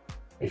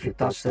if you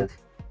touched it.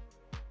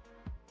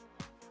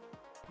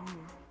 Oh,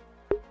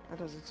 that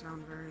doesn't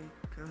sound very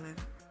good.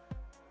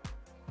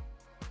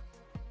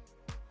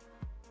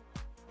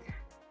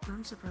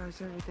 I'm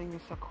surprised everything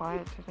is so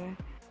quiet today.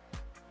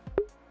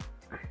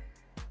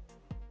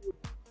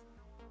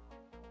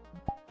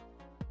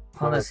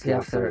 Honestly,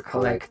 after a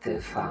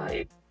collective,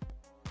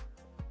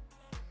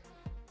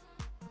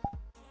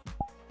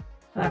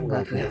 I'm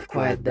glad we have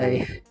quiet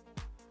day.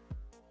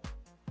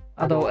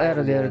 Although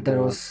earlier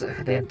there was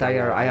the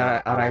entire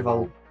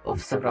arrival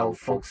of several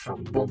folks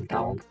from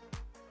Boomtown.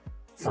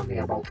 Something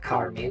about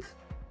car meat.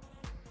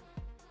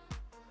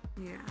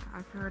 Yeah,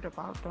 I've heard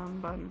about them,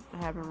 but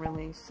I haven't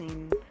really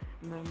seen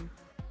them.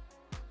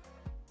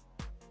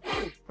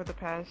 For the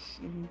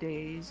past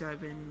days,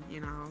 I've been,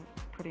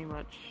 pretty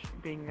much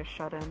being a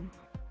shut-in.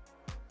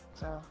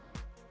 So.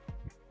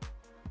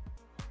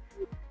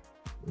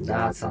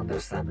 That's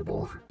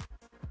understandable.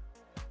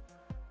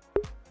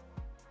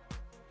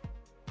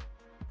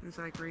 It's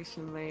like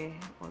recently,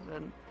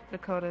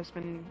 Dakota's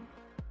been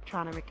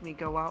trying to make me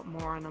go out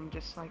more, and I'm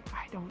just like,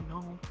 I don't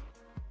know.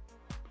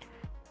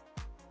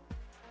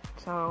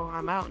 So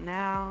I'm out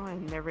now,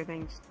 and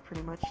everything's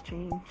pretty much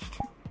changed.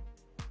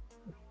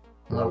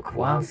 Look,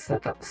 one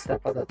step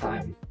at a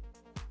time.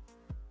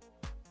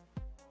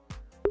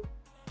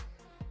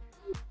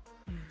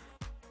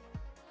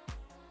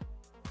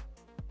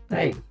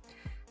 Hey,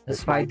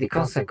 despite the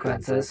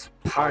consequences,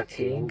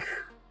 partying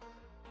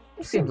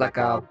seemed like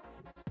a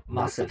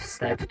massive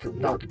step to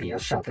not be a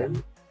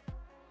shut-in.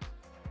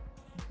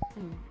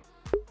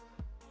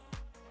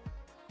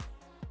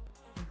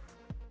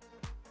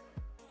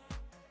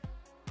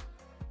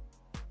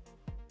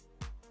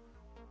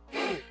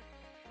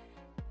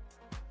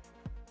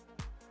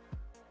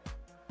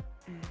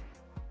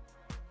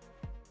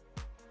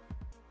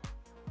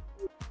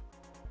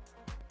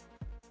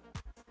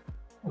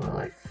 Well,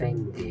 I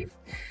think the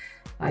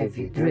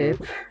IV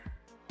drip,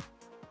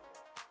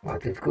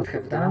 what it could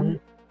have done,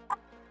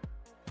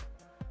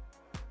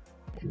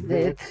 it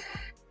did,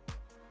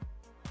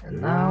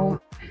 and now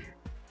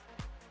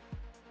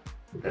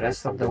the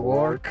rest of the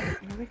work I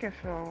think I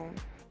feel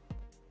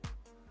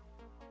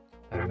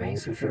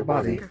remains with your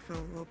body. I think I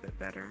feel a little bit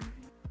better.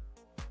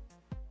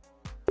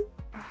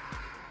 I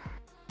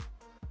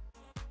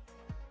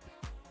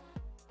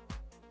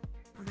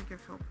think I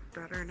feel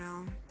better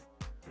now.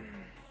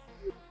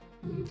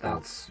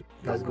 That's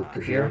good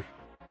to hear.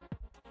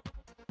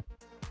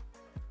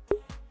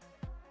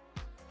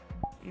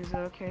 Is it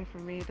okay for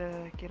me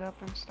to get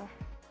up and stuff?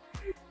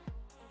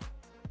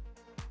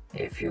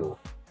 If you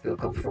feel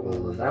comfortable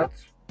with that,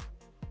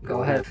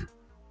 go ahead.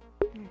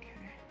 Okay.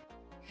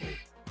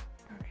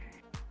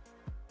 Okay.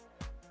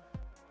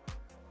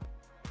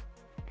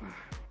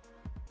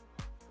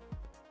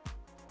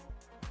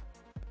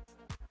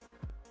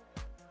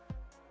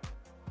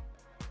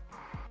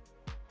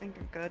 I think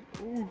I'm good.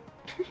 Ooh.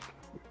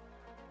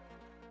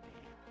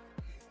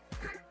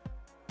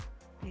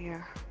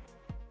 Yeah.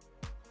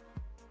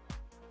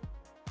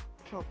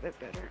 Felt a bit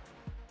better.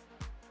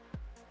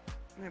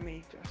 Let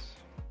me just...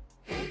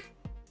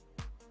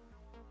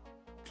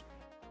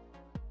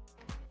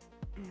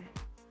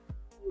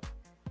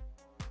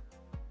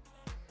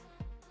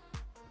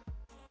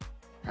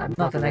 I'm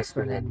not an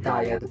expert in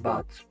diet,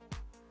 but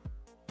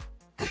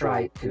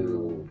try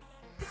to,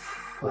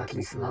 at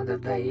least another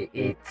day,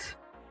 eat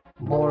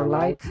more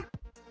light.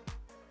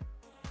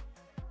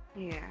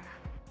 Yeah.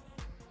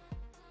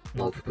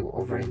 Not to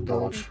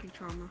overindulge. Thank you,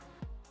 trauma.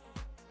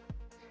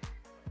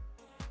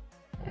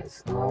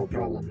 It's no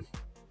problem.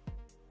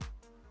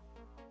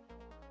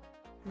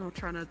 I'll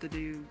try not to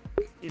do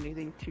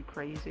anything too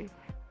crazy.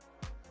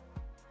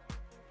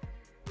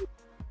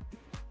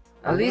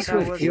 At least That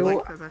with was you,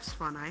 like the best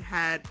fun I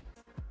had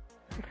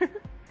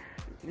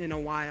in a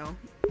while.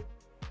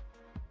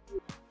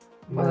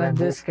 well, in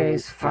this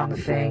case, fun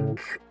thing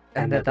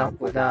ended up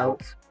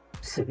without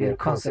severe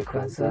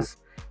consequences.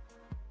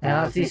 And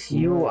at least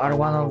you are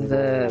one of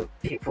the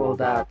people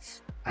that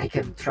I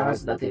can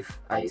trust, that if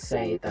I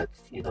say that,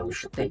 you know, you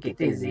should take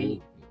it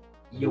easy,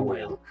 you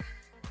will.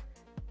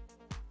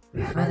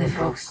 With many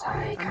folks,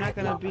 I'm not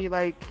gonna be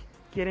like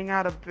getting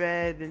out of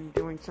bed and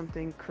doing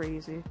something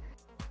crazy.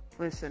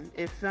 Listen,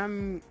 if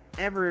I'm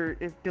ever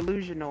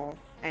delusional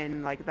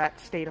and like that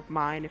state of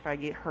mind, if I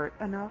get hurt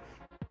enough,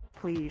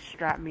 please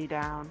strap me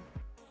down.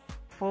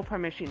 Full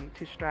permission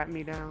to strap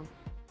me down.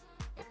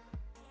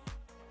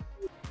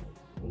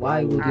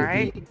 Why would you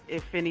Alright? be?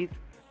 If any...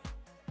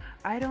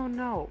 I don't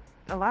know.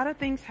 A lot of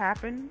things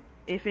happen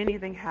if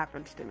anything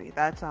happens to me.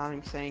 That's all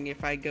I'm saying.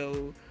 If I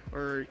go,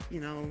 or, you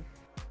know,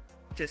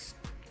 just...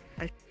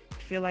 I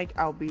feel like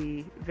I'll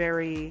be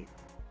very,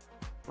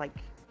 like...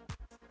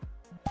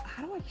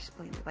 How do I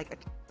explain it? Like,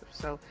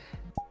 so...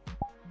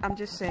 I'm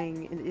just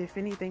saying, if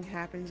anything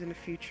happens in the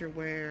future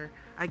where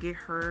I get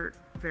hurt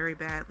very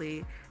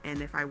badly,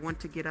 and if I want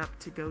to get up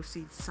to go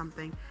see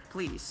something,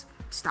 please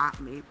stop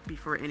me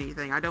before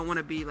anything. I don't want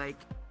to be like,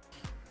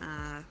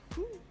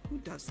 who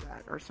does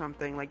that or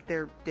something, like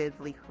they're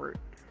deadly hurt.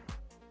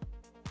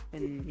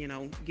 And, you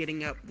know,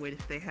 getting up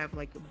with, they have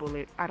like a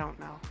bullet, I don't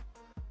know.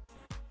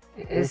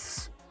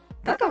 Is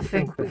that a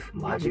thing with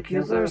magic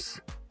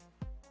users?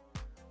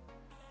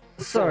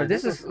 Sorry,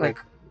 this is like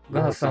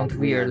gonna sound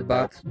weird,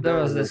 but there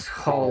was this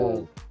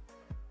whole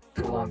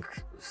too long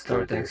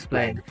story to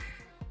explain.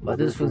 But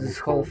this was this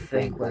whole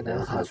thing when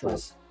Elhaj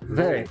was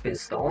very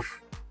pissed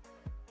off.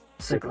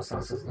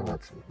 Circumstances do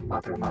not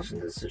matter much in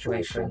this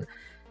situation.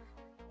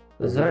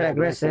 He was very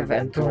aggressive,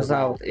 and turns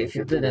out, if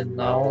you didn't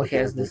know, he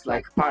has this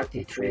like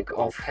party trick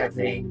of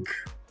having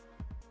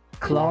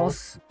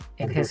claws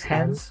in his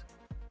hands.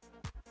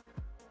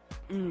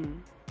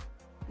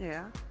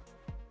 Yeah.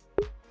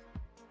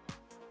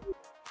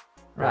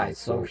 Right,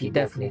 so he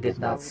definitely did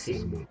not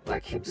seem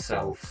like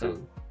himself, so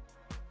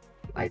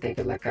I take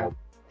it like a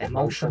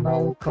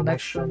emotional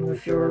connection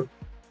with your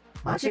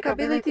magic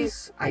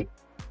abilities.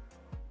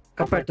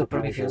 Compared to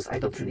Prometheus, I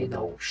don't really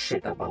know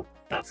shit about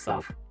that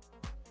stuff.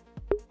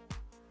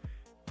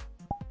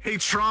 Hey,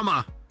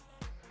 Trauma!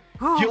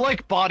 Oh, You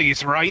like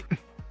bodies, right?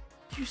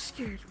 you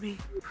scared me.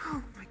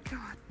 Oh my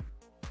god.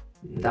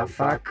 The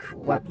fuck?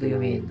 What do you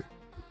mean?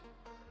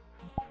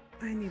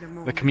 I need a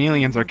moment. The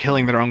chameleons are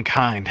killing their own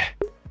kind.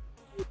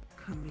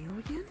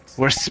 Chameleons?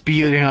 We're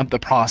speeding up the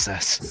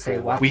process. Say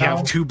what We now?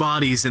 have 2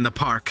 bodies in the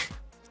park.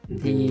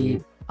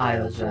 The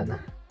Iogen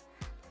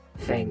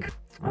thing.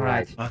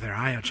 Alright, Oh, they're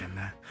Iogen,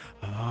 that.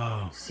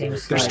 Oh.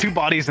 seems There's like... 2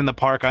 bodies in the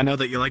park. I know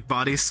that you like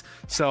bodies.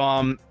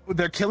 So,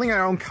 they're killing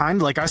their own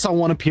kind. Like, I saw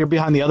one appear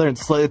behind the other and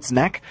slit its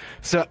neck.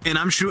 So, and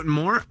I'm shooting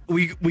more.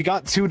 We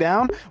got 2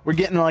 down. We're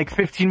getting like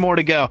 15 more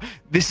to go.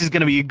 This is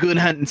gonna be a good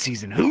hunting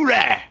season.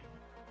 Hoorah!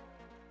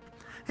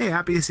 Hey,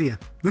 happy to see you.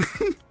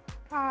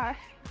 Hi.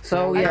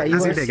 So yeah,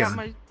 How's your day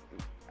going?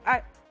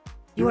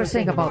 you were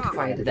saying about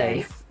Quiet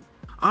Day.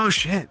 Oh,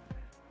 shit.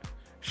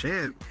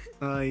 Shit.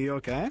 You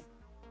okay?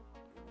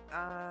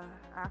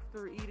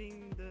 After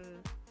eating the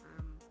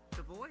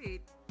void,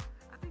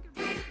 I think I'm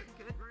doing pretty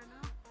good right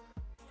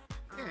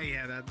now.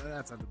 Yeah,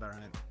 that sounds about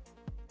right.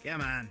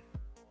 Come on.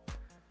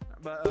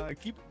 But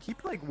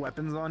keep like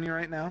weapons on you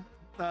right now.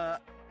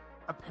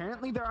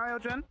 Apparently they're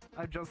Iogen.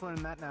 I just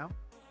learned that now.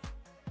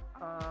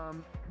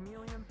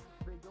 Chameleons,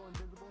 they go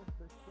invisible.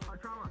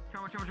 Trauma.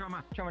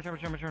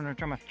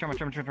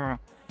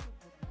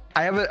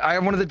 I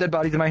have one of the dead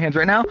bodies in my hands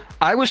right now.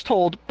 I was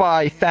told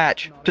by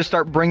Thatch to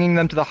start bringing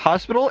them to the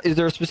hospital. Is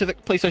there a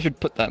specific place I should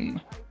put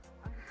them?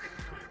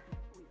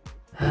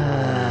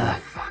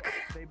 Fuck.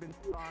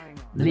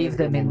 Leave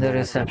them in the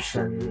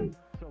reception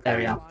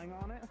area.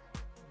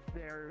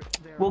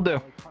 Will do.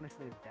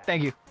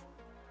 Thank you.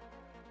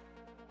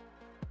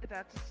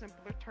 That's a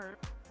simpler term.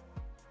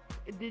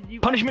 Did you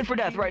Punishment for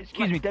death, right?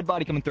 Excuse me, dead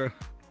body coming through.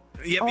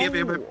 Yep.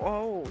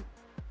 Oh.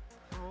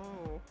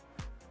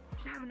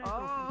 Set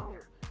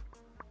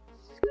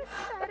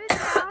it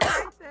down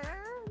right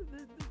there.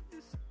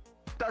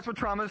 That's what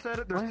Trauma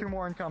said. There's 2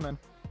 more incoming.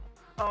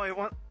 Oh, wait,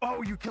 what?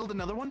 Oh, you killed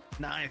another one?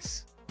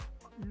 Nice.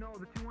 No,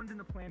 the 2 ones in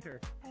the planter.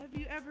 Have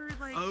you ever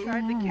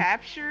tried to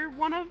capture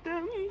one of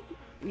them?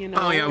 You know,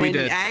 Oh, yeah, we and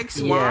did. ask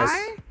Yes.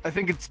 why? I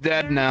think it's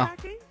dead they're now.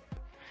 attacking?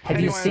 Have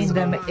you Anyways, seen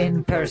them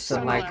in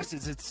person? Like,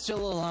 Sunglasses, it's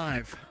still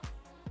alive.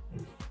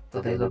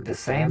 do they look the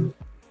same?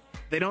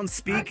 They don't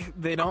speak.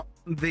 They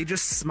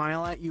just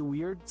smile at you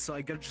weird. So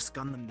I gotta just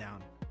gun them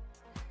down.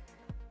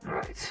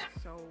 Right.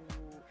 So,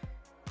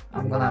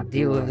 I'm gonna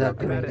deal with that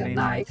during the any-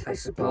 night, I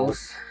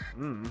suppose.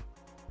 Trauma,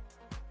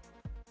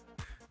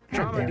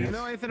 damn do you it.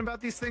 know anything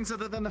about these things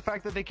other than the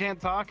fact that they can't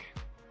talk?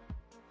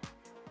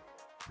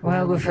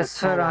 Well, with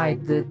Esfera, I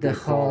did the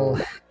whole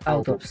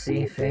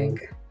autopsy thing.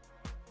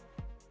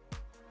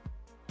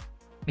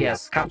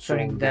 Yes,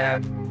 capturing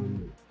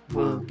them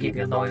will give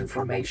you no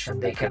information.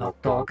 They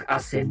cannot talk,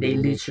 as in they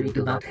literally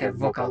do not have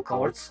vocal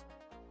cords.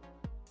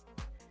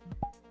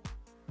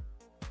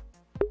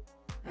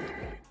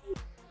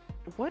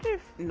 What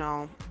if...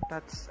 No,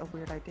 that's a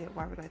weird idea.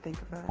 Why would I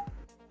think of that?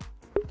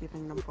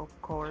 Giving them vocal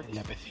cords.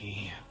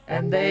 Telepathy.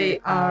 And they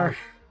are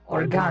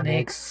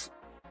organics,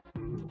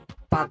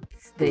 but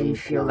they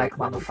feel like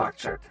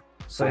manufactured.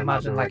 So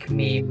imagine like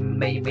me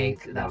may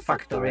make in a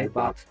factory,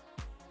 but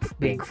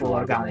being full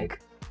organic.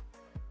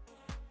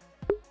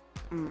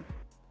 Mm.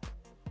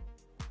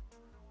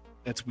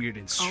 That's weird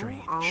and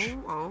strange.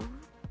 Oh.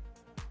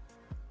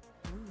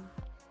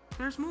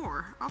 There's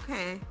more.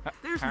 Okay.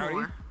 There's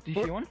more. Do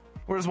you see one?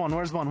 Where's one?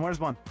 Where's one? Where's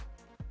one?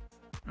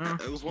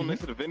 It was one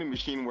next to the vending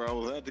machine where I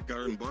was at, the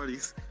garden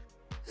bodies.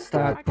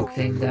 Start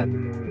putting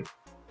them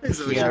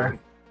here.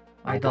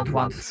 I don't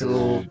want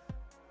to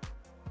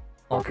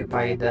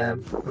occupy the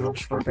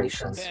rooms for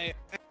patients.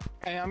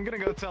 Hey, I'm gonna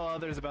go tell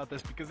others about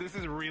this because this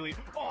is really.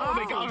 Oh,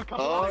 they got a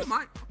couple. Oh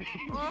my!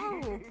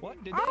 Oh.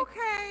 What did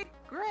Okay,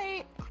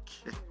 great.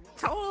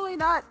 Totally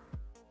not.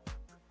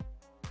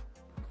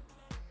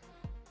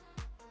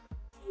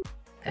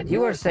 And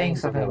you were saying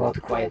something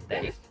about quiet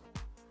day.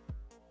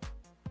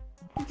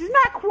 It's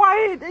not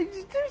quiet.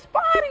 There's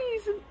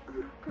bodies.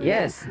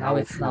 Yes, now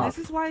it's not.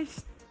 This is why.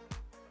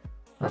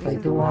 But I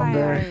do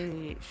wonder.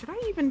 Should I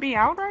even be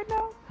out right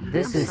now?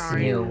 This I'm is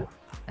sorry. new,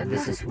 and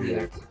this is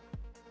weird.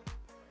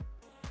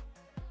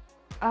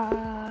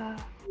 I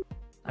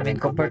mean,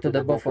 compared to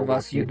the both of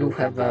us, you do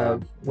have a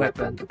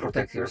weapon to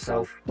protect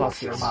yourself,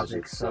 plus your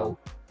magic, so...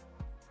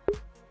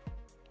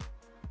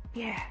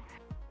 Yeah.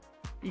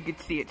 You could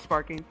see it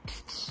sparking.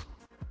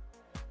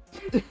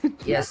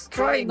 Yes,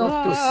 try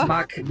not to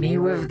smack me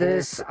with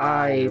this.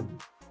 I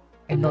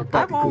am not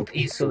that good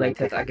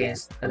insulated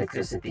against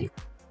electricity.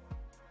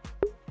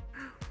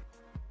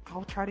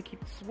 I'll try to keep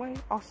this away.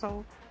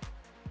 Also,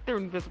 they're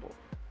invisible.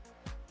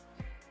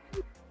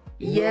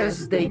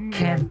 Yes, they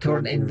can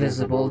turn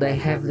invisible. They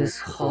have this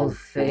whole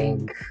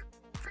thing.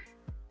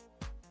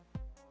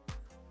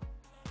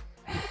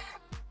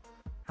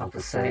 How to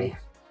say?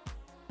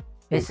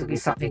 Basically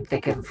something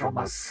taken from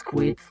a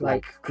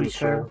squid-like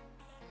creature,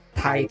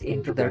 tied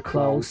into their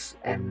clothes,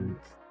 and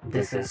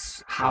this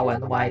is how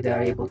and why they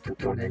are able to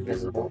turn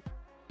invisible.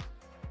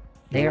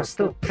 They are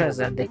still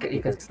present,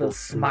 you can still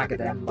smack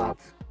them, but...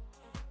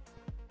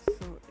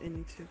 So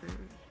into their...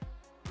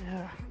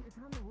 Yeah.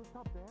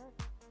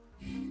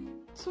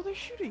 So they're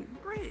shooting.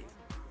 Great.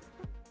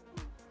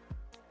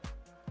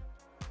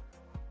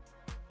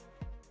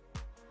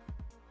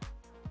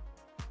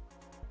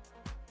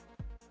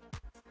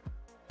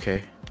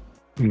 Okay.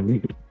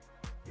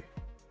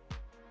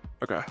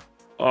 Okay.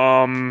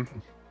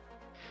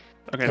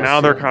 Okay,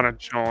 now they're kind of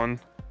chilling.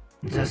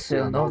 Just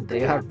so you know,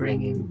 they are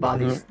bringing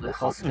bodies to the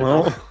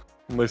hospital. Well,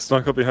 they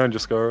snuck up behind you,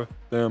 Scara.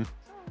 Damn.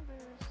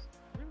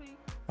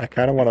 I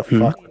kind of want to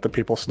fuck with the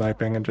people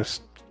sniping and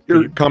just.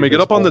 Here, Kami,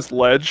 get up on this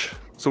ledge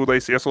so they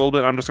see us a little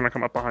bit. I'm just gonna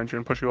come up behind you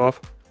and push you off.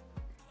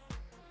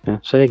 Yeah,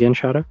 say again,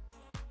 Shadow.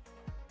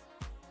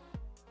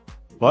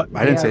 What?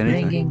 I didn't say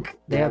anything.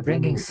 They are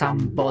bringing some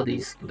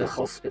bodies to the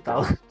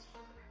hospital.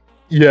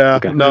 Yeah,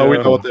 Okay. no, we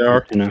know what they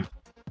are. You know.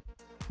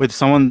 Wait,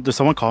 did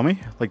someone call me?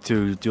 Like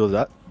to deal with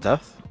that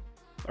death?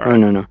 Oh,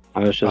 no.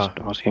 I was just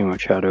asking what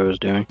Shadow was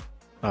doing.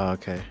 Oh,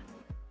 okay.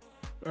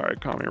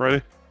 Alright, Kami,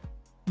 ready?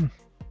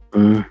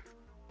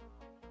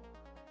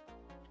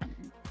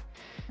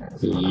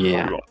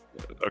 Yeah.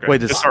 Okay,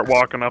 Wait, just start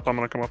walking up. I'm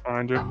gonna come up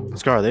behind you.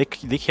 Scar, they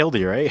killed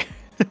you, right?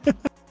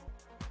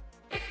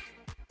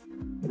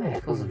 Yeah,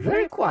 it was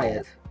very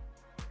quiet.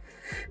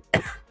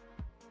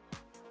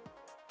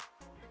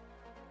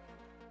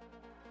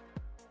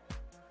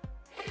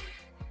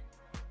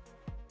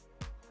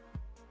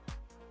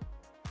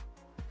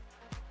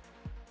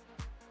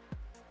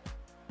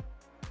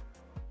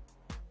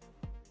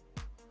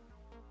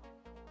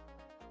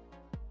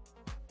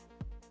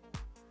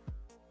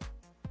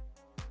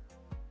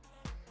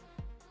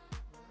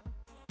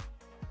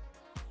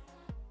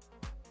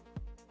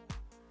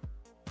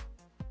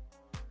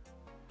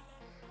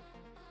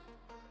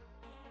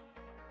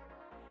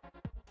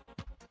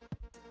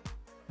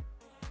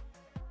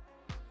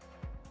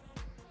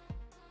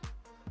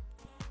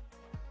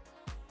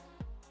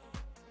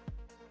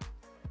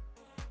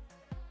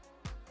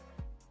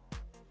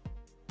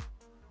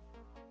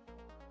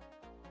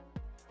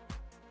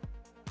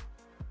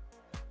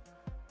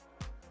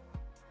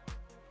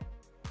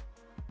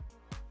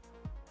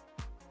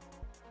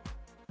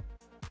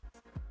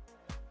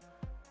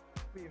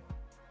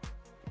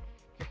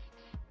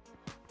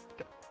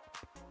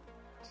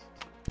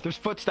 There's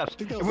footsteps.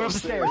 It went up the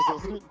stairs.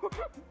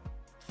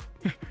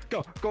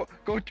 Go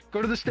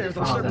to the stairs.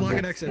 I'll start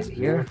blocking exits.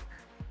 Here.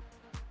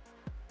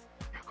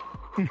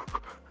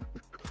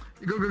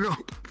 Go.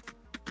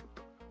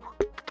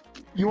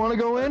 You want to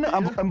go in?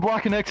 I'm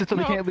blocking exits so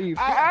they can't leave.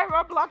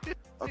 I blocked it.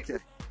 Okay.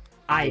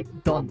 I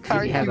don't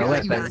really have a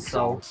weapon,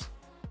 so...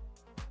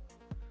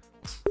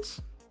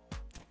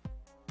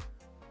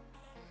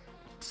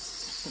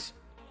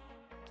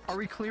 Are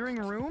we clearing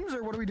rooms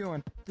or what are we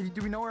doing? Do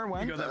we know where it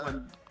went? You go that way.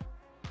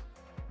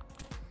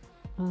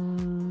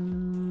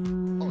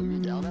 Oh, you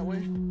mean down that way?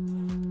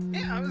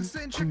 Yeah, I was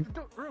saying check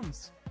the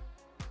rooms.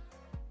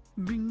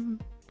 Bing.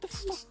 The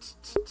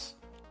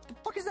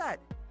fuck is that?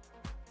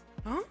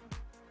 Huh?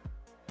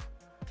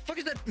 The fuck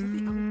is that?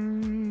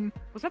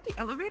 Was that the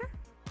elevator?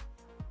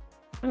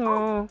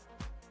 Oh.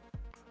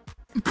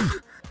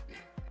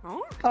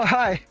 Oh? Oh,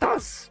 hi.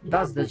 That's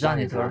the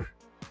janitor.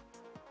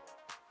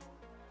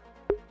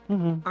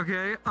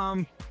 Okay,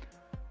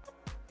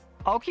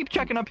 I'll keep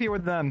checking up here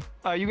with them.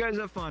 You guys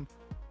have fun.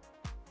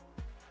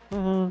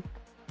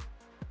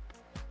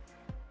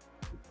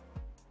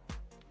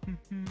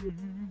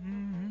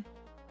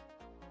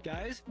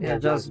 Guys? Yeah,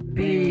 just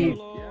be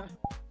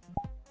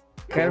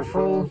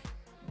careful,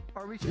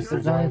 Are we Mr. sure?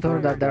 Janitor,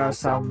 that there are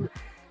some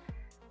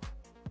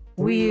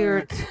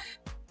weird,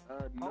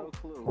 No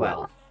clue.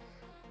 well,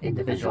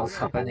 individuals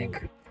happening.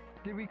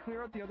 Did we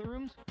clear out the other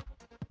rooms?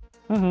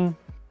 And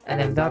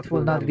if that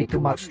will not be too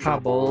much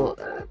trouble,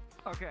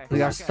 Okay.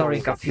 we are okay.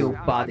 storing a few Okay,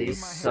 I'll bodies,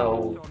 keep my hand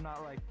so up I'm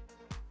not, like,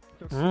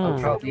 I'll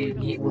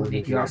probably will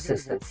need your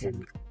assistance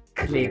in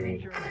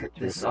cleaning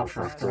this off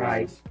after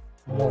I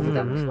move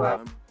them to a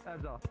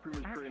Heads up.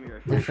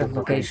 different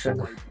location.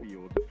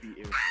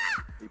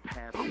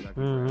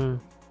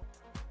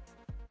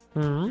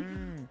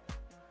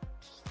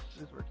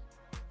 This works.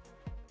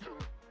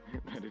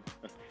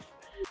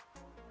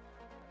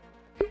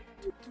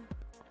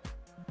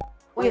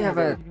 We have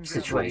a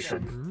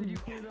situation. Did you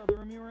clear the other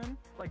room you were in?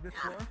 Like this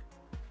floor?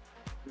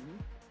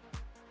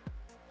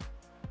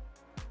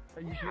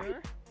 Are you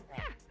sure?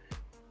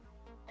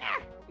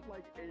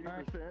 Like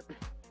 80%.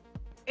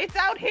 It's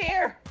out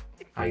here!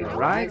 Are you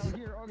alright?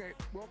 Here, okay.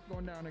 Well,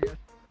 going down, I guess.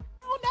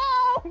 Oh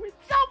no!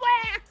 It's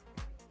somewhere!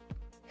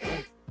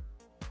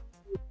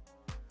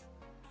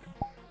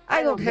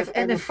 I don't have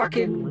any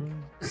fucking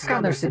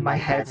scanners in my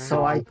head,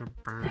 so I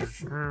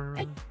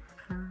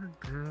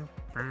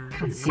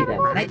can't see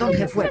them, and I don't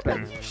have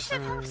weapons.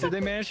 Did they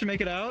manage to make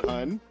it out?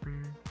 Hun?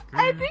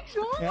 I think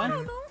so. Yeah? I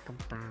don't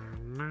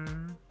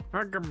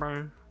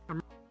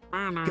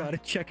know. Gotta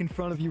check in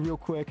front of you real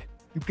quick.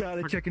 You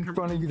gotta check in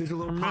front of you. There's a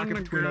little pocket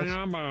between us.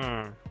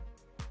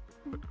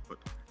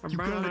 You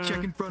gotta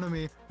check in front of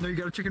me. No, you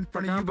gotta check in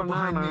front of you, but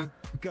behind me. You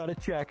gotta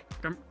check.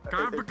 Behind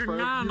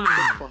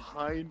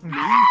me?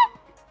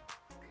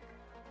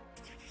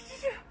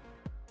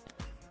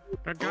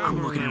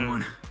 I'm looking at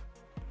one.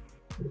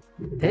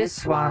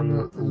 This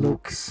one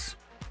looks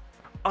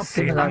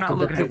similar to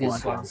the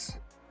previous ones.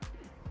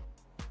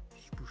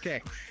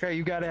 Okay, okay,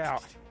 you got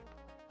out.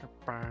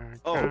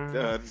 Oh,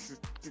 Yeah,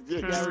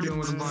 we're doing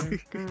with one.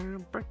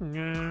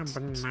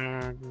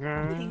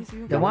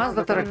 The ones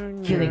that are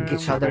killing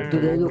each other, do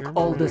they look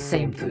all the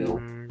same to you?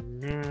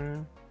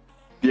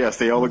 yes,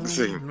 they all look the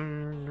same.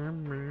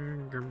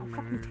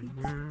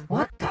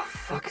 What the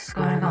fuck is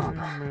going on?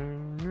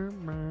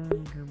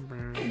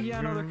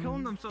 Yeah, no, they're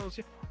killing themselves.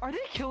 Are they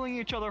killing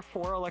each other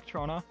for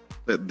Electrona?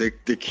 They're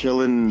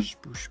killing.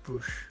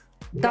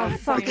 The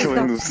fuck They're is killing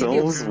that?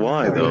 themselves?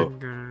 Why though?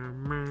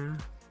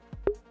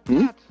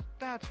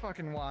 That's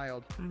fucking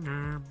wild.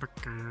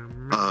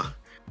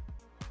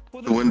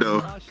 Well, The window.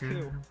 us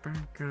too.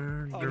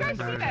 You guys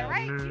see that,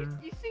 right?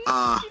 You see?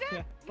 Ah. You see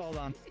that? Yeah, hold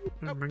on.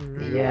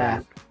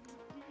 Yeah.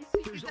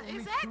 There's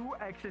only 2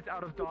 exits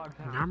out of Dog's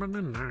house.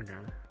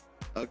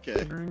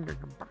 Okay.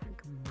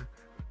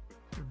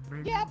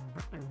 Yep.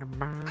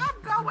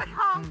 I'm going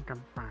home.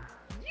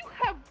 You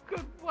have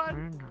good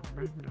one.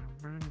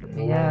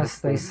 Yes,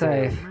 they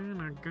say.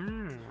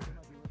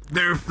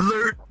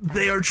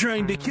 They are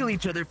trying to kill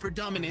each other for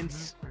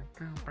dominance.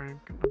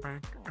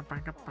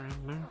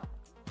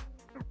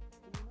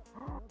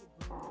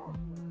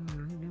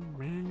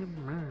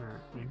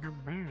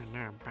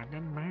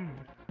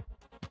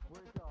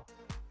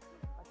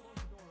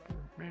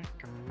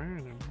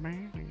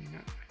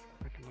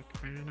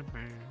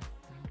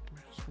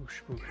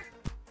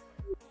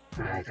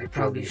 Right, I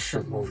probably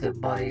should move the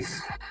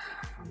bodies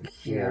from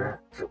here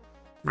to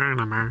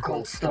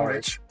cold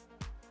storage.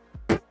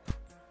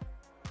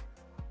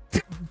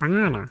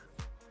 Banana.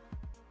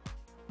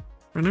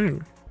 Banana.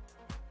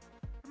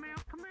 Come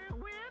out,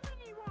 wherever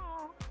you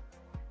are.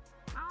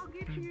 I'll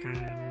get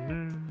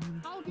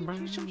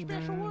you some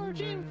special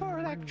words in for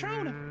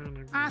Electrona.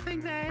 I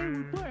think they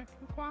would work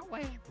quite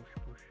well.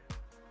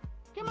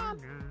 Come on.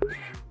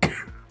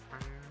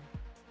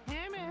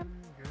 Hey man,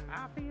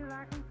 I feel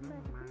like I'm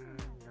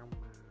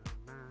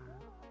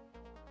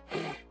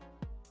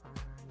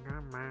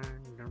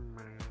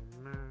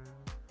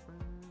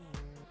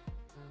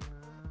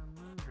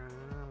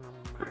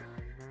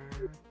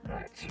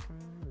Right.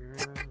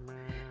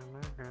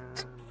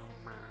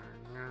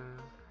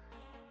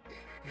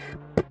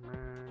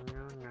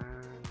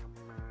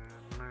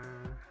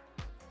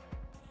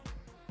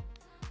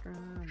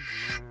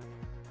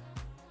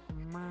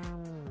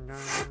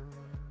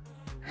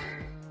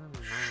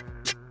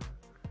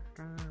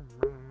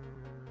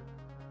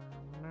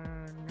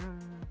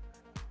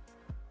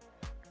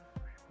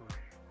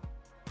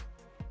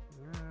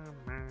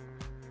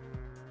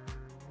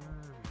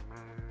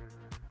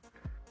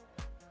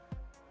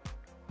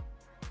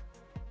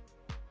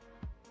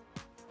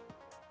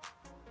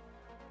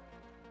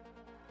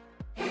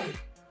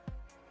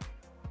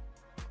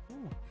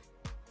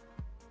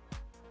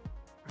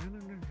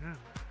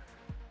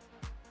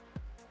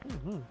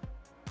 I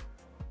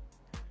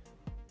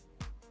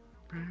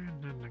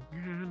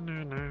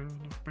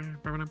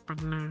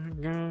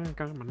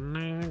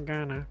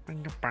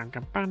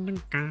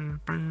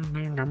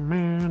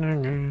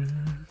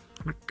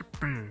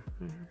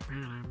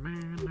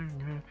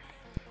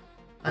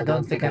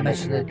don't think I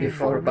mentioned it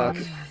before, but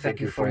thank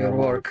you for your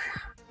work,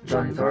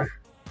 janitor.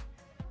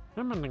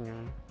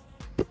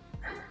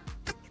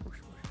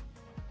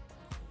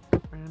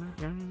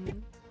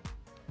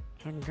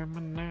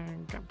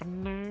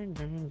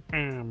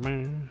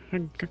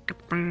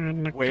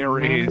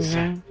 Where is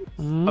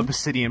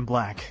Obsidian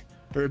Black?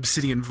 Or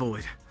Obsidian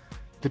Void?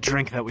 The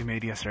drink that we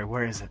made yesterday,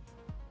 where is it?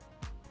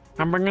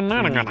 We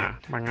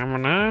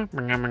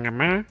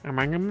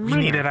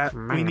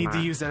need to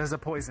use that as a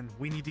poison.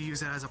 We need to use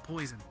that as a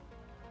poison.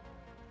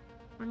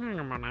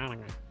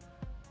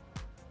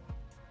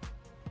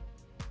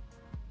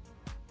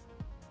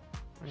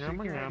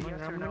 Still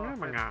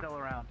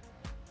around.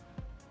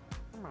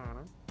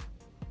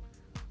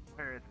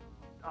 Where is it?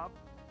 Up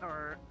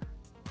or?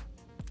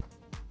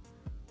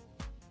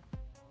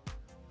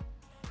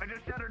 I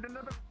just shattered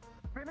another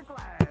pane of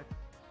glass.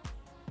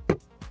 Did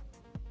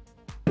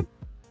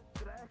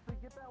I actually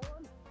get that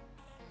one?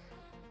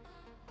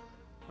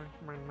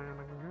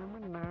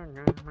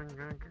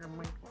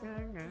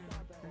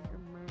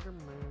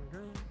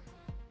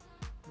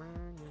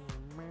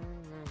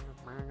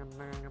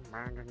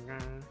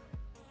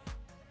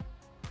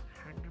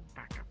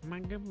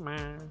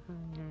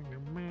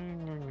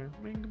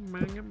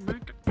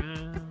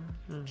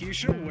 Can you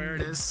show where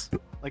it is?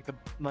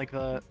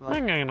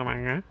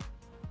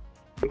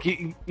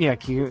 Yeah,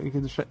 can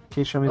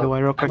you show me the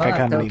way real quick? I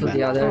kind of need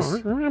the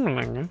others.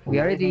 We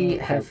already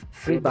have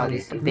 3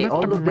 bodies. If they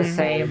all look the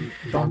same,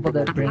 don't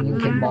bother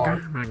bringing in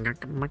more.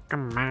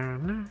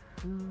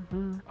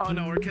 Oh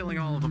no, we're killing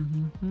all of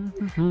them.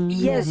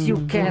 Yes,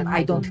 you can.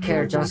 I don't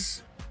care.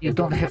 Just you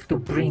don't have to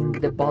bring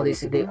the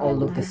bodies if they all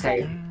look the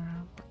same.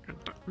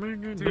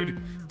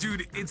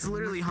 Dude, it's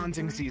literally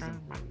hunting season.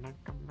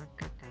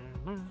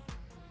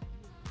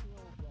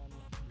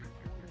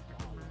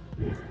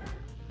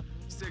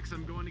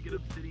 I'm going to get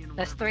obsidian.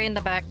 There's 3 in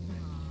the back.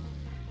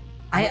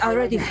 I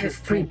already have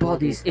 3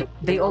 bodies. If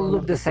they all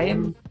look the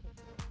same.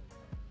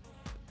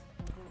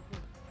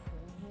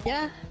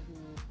 Yeah.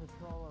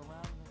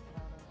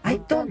 I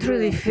don't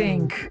really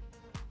think.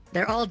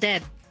 They're all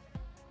dead.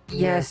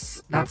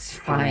 Yes, that's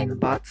fine,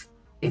 but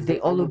if they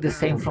all look the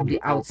same from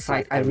the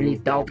outside, I really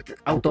doubt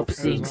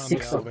autopsying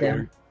 6 of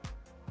them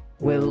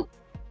will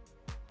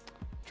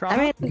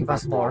give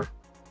us more.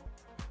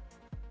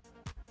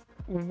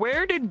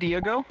 Where did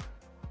Dia go?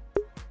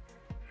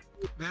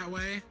 That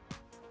way.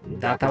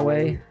 That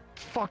way.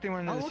 Fuck, they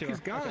went into the sewer. He's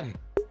gone.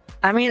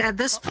 I mean, at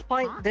this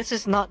point, this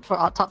is not for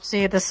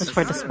autopsy, this is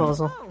for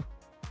disposal.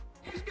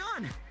 He's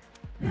gone.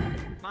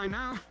 Bye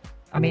now.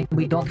 I mean,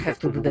 we don't have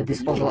to do the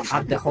disposal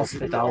at the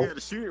hospital.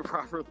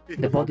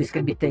 The bodies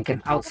can be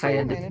taken outside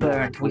and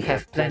burned. We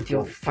have plenty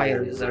of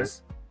fire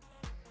users.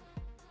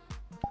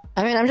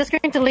 I mean, I'm just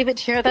going to leave it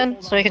here then,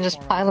 so we can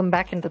just pile them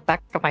back in the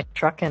back of my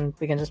truck and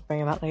we can just bring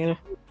them out later.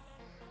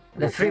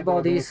 The 3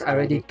 bodies I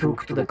already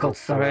took to the cold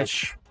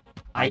storage.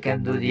 I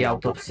can do the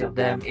autopsy of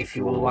them. If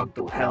you will want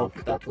to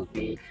help, that would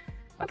be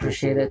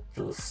appreciated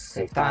to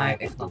save time.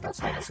 If not, that's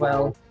fine as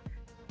well.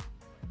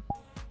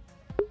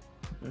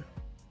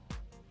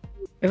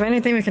 If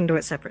anything, we can do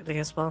it separately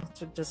as well,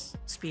 to just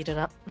speed it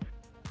up.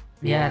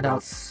 Yeah,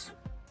 that's...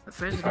 But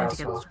first we need to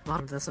get to the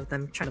bottom of this of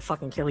them trying to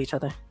fucking kill each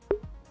other.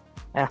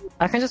 Yeah,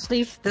 I can just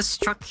leave this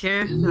truck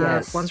here.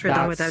 Yes, once we're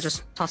done with that,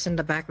 just toss in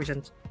the back, we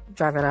can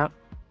drive it out.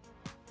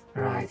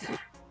 Right.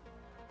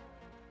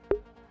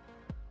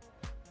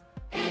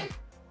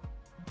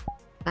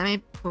 Let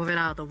me move it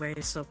out of the way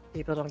so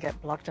people don't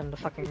get blocked on the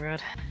fucking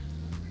road.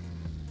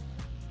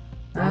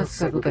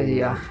 That's a good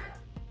idea.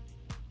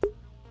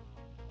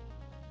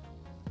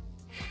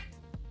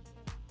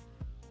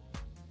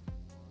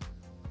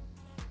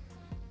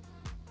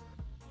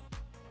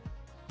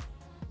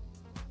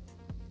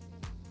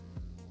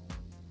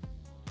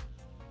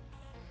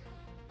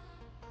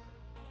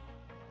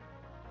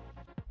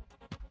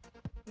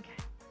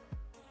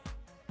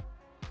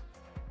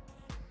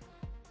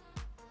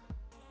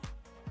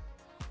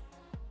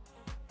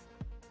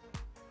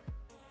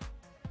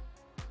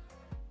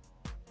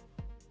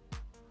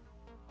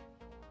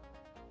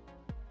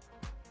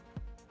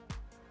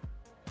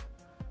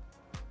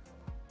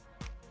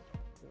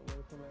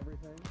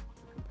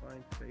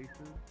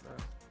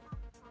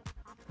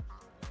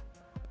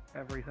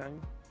 Everything.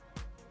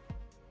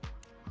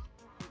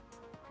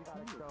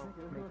 It's gonna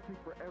take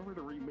forever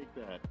to remake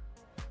that.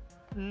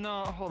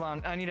 No, hold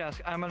on. I need to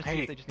ask. I'm gonna see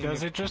Hey, if they just need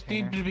does it just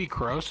need to be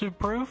corrosive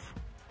proof?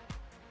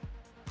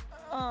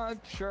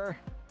 Sure. I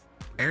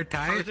was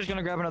Airtight? just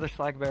gonna grab another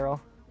slag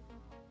barrel.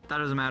 That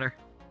doesn't matter.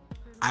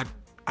 I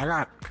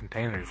got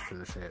containers for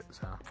the shit,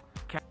 so.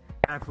 Can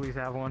I please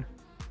have one?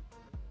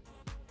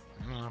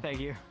 Thank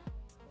you.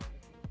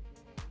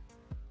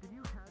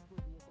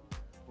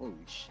 Holy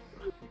shit.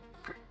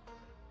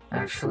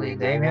 Actually,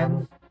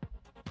 Damien,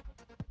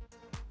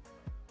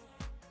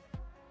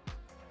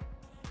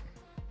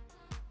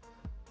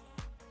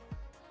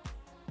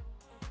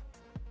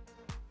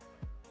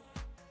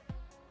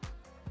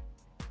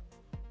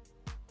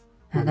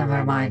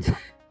 Never mind.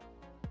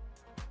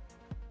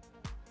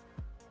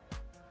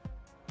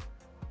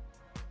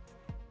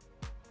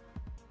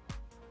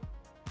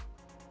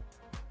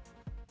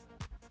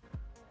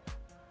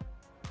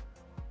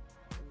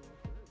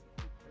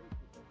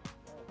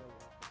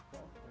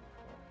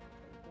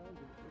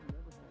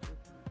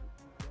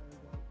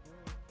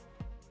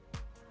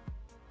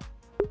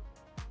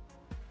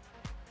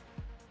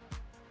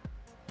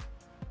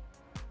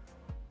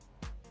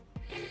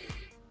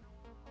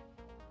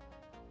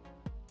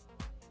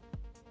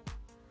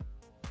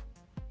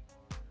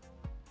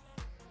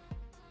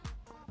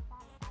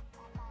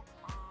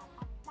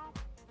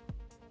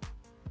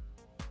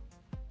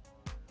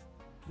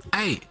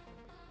 Hey,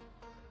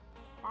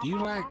 do you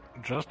like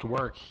just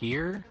work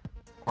here,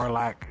 or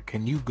like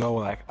can you go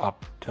like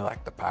up to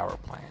like the power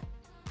plant?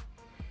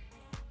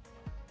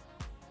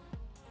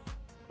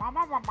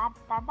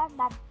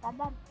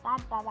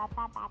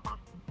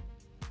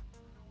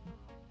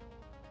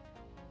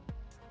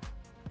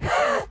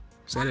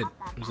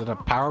 Is it a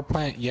power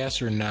plant?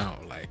 Yes or no?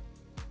 Like.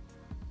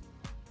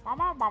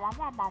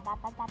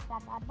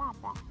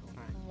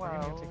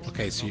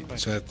 Okay, so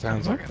that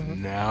sounds like a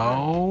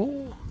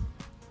no.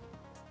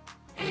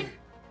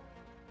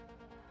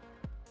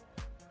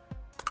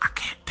 I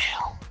can't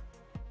tell.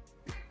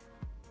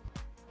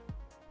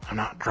 I'm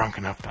not drunk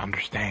enough to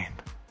understand.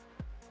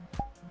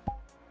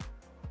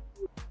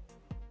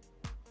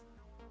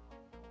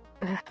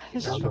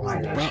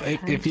 Well,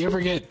 if you ever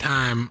get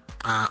time,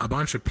 a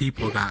bunch of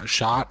people got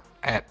shot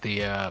at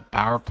the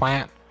power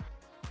plant,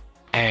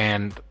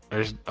 and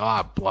there's a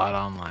lot of blood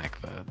on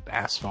like the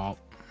asphalt.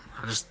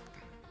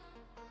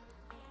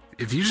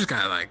 If you just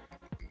got like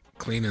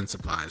cleaning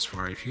supplies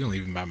for it, if you can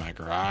leave them by my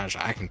garage,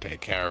 I can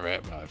take care of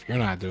it. But if you're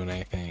not doing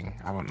anything,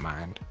 I wouldn't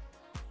mind.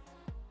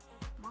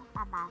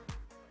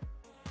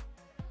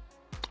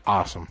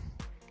 Awesome.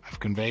 I've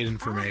conveyed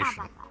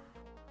information.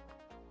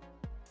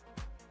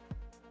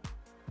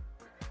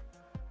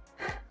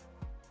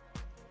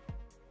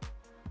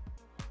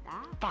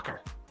 Fucker.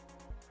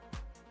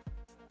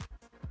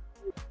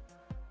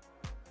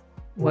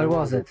 Where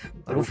was it?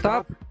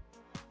 Rooftop?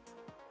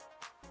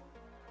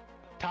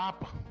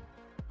 Top.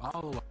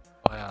 All the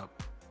way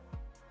up.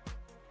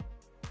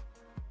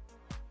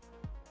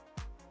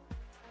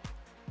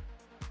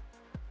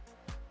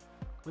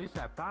 At least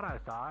I thought I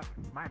saw it.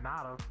 Might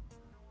not have.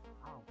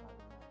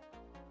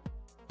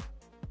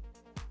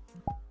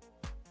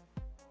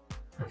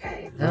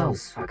 Okay,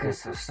 those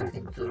fuckers are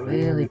starting to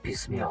really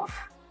piss me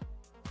off.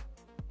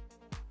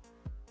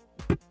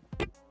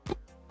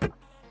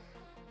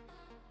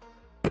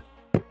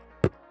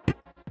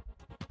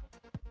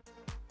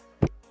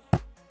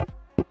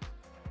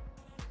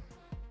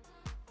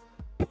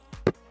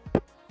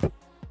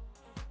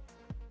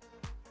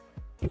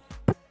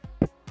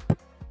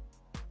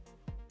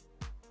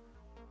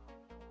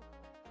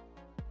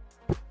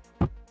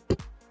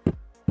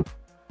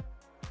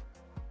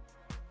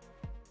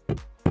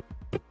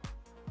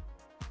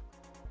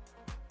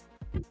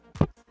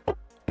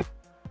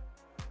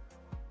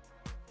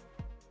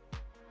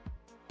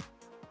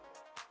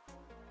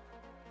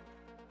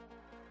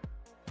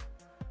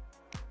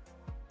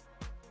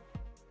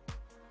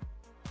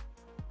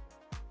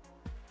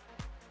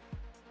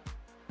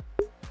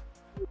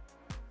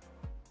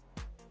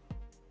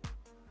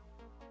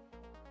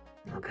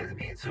 Look at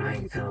me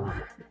trying to...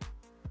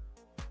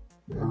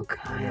 Look,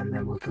 I am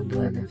able to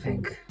do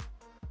anything.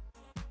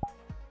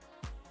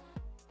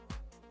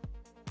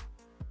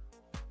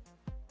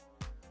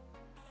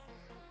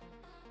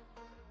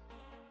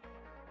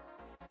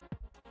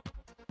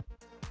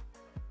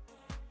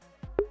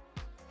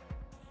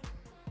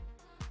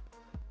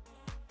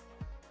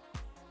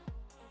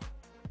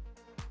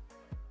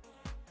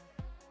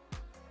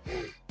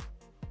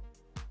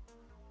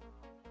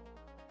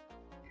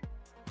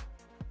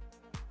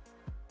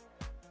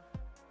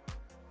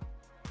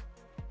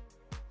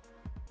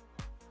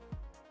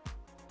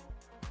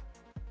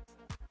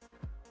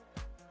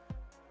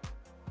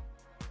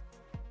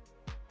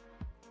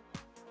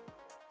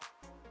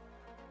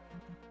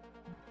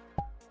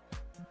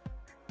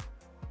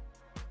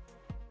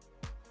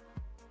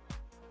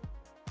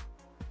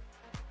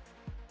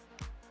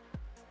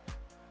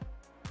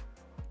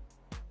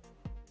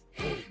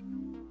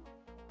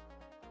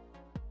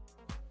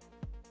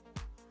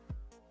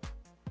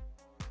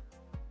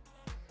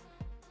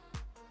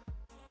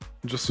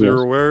 Just so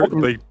you're aware,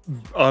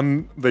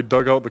 they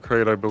dug out the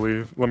crate, I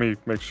believe. Let me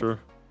make sure.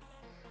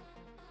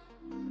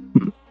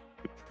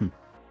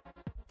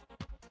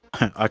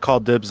 I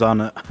called dibs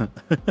on it.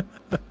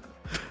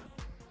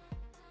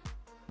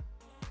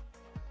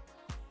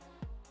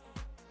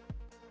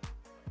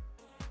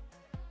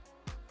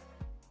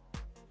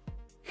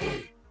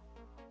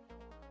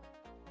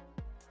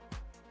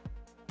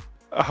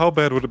 How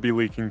bad would it be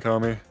leaking,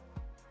 Kami?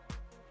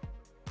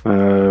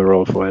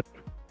 Roll for it.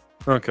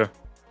 Okay.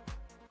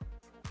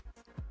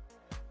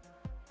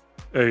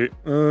 8.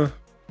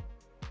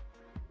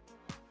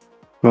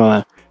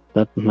 Well,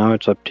 now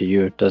it's up to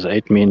you. Does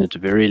 8 mean it's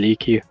very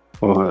leaky,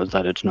 or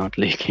that it's not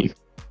leaking?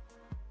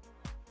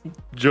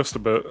 Just a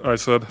bit, I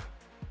said.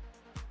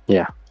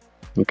 Yeah.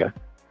 Okay.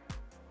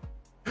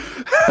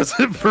 Has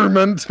it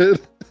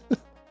fermented?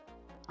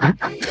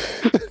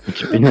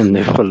 It's been in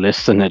there for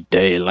less than a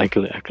day. Like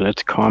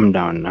let's calm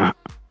down now.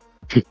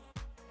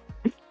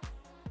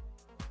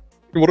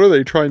 What are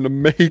they trying to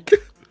make?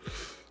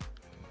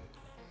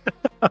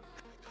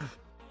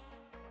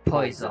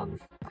 Poison.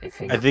 I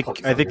think I think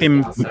poison they.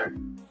 is the answer.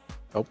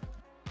 Oh.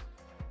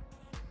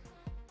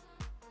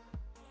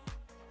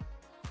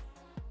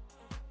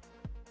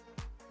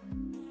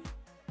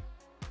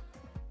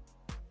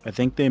 I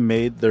think they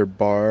made the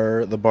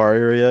bar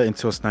area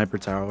into a sniper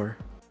tower.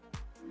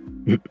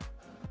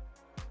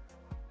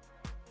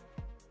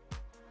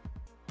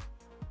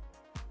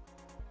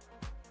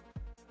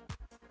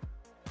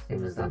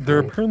 They're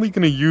apparently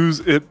going to use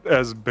it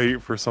as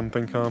bait for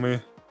something, Kami.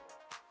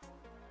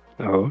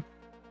 Oh.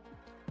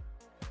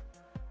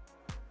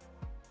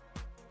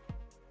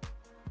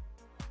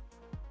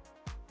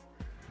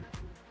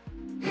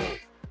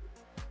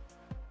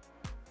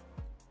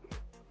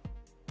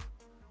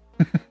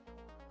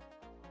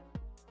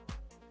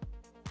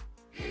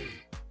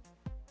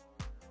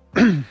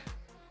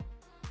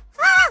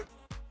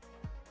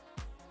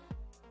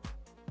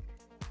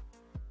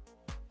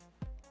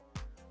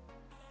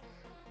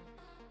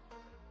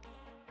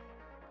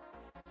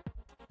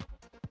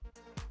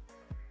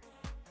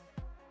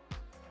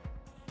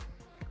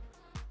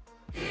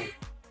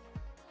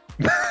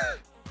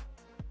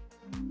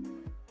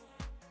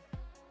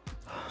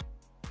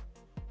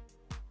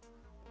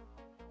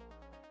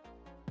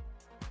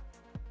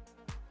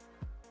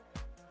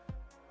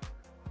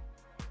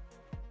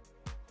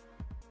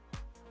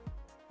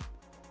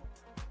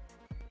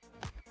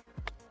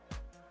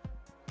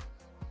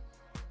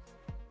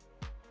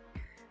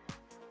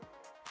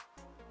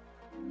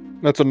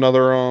 That's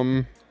another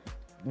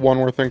one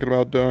we're thinking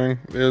about doing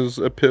is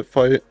a pit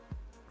fight,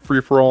 free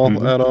for all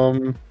at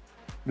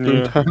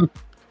Boomtown.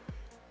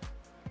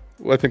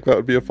 I think that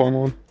would be a fun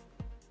one.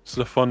 It's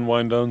a fun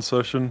wind down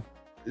session.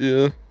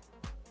 Yeah.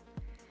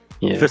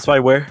 Yeah. Fist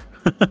fight where?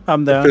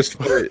 I'm down. Fist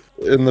fight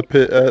in the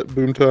pit at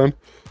Boomtown.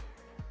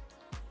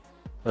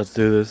 Let's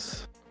do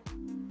this.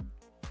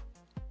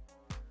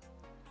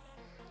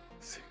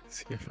 See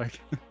if I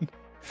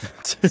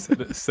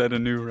can set a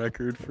new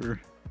record for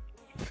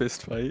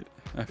fist fight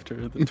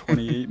after the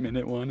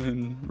 28-minute one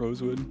in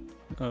Rosewood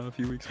a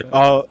few weeks back.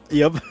 Oh,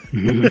 yep.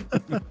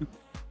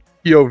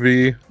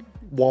 POV,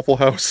 Waffle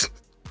House.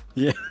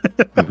 Yeah.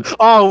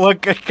 Oh,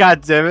 what?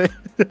 God damn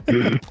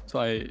it.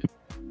 So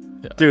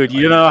Dude,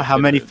 you know how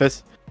many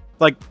fists?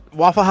 Like,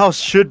 Waffle House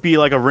should be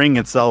like a ring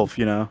itself,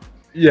 you know?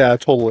 Yeah,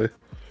 totally.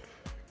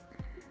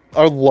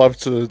 I would love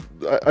to.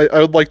 I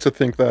would like to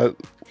think that,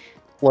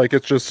 like,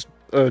 it's just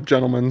a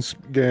gentleman's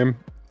game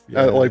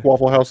at like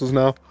Waffle Houses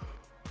now.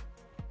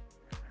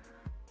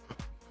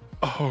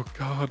 Oh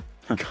God,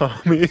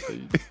 Kami.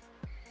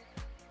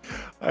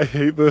 I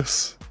hate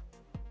this.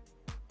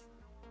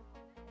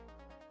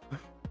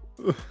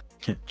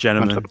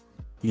 Gentlemen,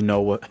 you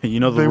know what? You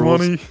know the They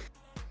rules.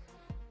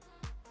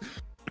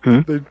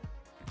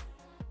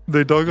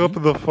 They dug up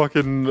the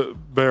fucking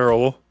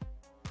barrel,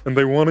 and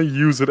they want to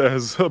use it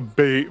as a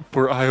bait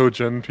for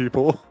Iogen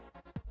people.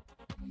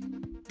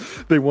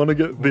 They want to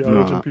get the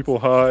Iogen people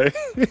high.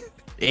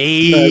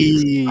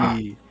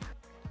 Hey,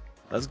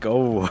 let's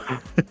go.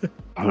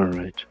 All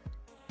right.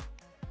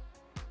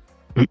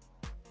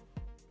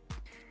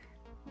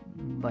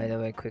 By the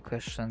way, quick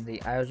question: the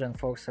Iogen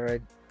folks are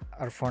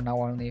for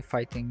now only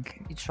fighting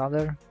each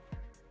other.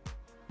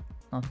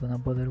 Not gonna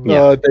bother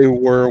with. They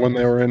were when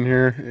they were in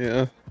here.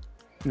 Yeah.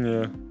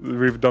 Yeah,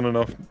 we've done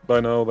enough by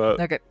now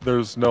that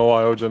there's no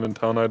Iogen in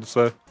town, I'd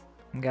say.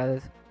 Got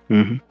it.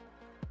 Mm-hmm.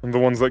 And the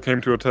ones that came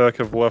to attack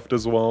have left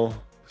as well,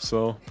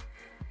 so...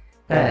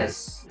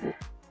 Yes.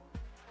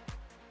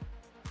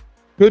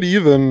 Could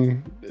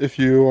even, if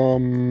you,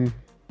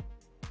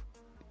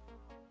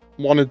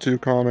 wanted to,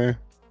 Kami,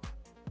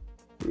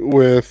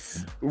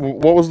 with...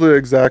 What was the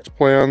exact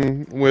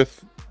plan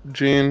with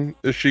Jean?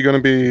 Is she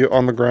gonna be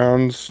on the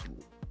grounds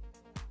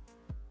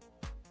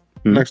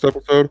next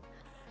episode?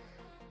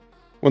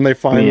 When they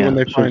find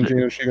Jean,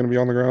 is she gonna be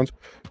on the grounds?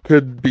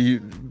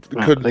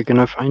 They're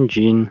gonna find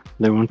Jean.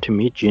 They want to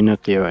meet Jean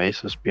at the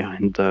oasis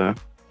behind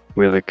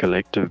where the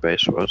collective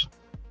base was.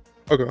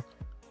 Okay.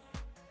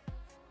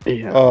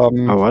 Yeah.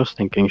 I was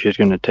thinking she's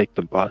gonna take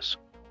the bus.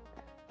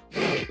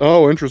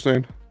 Oh,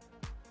 interesting.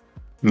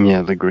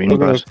 Yeah, the green I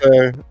was bus.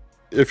 gonna say,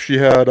 if she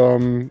had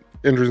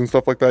injuries and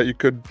stuff like that, you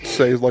could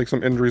say like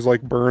some injuries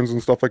like burns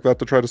and stuff like that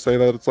to try to say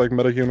that it's like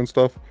metahuman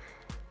stuff.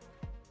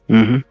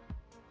 Mm-hmm.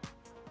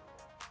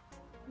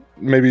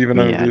 Maybe even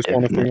Yeah, introduce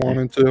one if we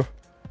wanted to.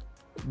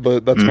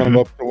 But that's kind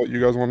of up to what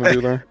you guys want to do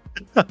there.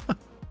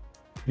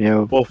 Yeah,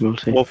 Wolf, we'll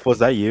see. Wolf, was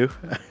that you?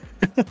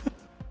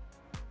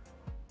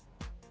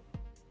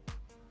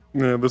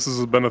 Yeah, this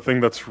has been a thing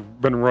that's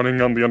been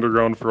running on the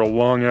underground for a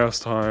long ass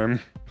time.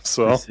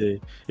 So I see.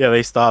 Yeah,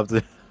 they stopped.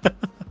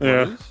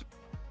 Yeah.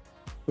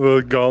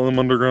 The Golem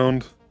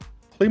underground.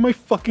 Play my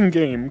fucking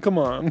game, come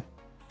on.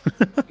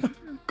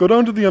 Go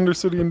down to the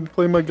Undercity and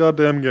play my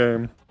goddamn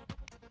game.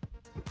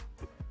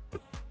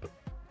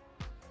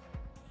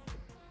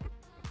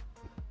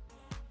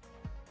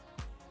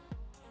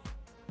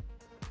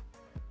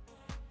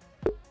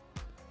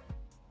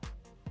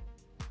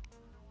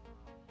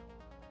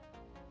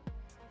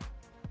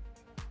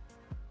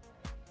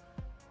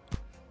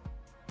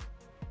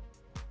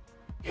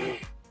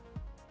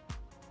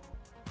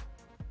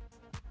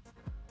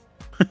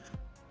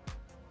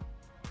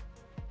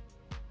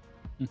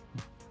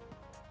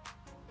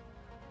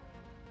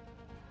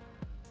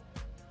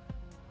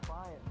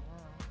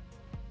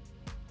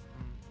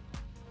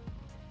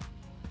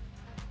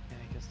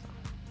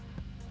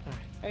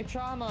 Hey,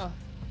 Trauma.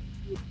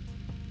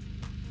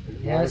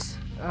 Yes?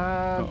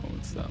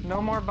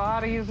 No more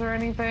bodies or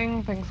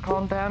anything? Things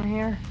calm down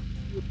here?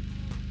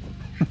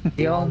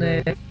 The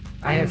only...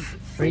 I have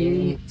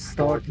 3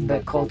 stored in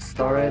the cold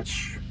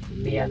storage.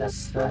 Me and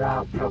Esfera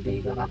are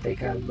probably gonna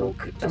take a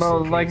look just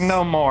Well, in like case.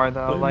 no more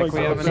though. Like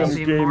we haven't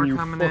seen more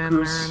coming in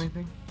or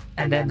anything.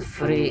 And then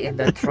 3 in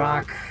the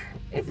truck.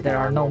 If there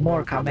are no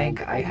more coming,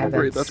 I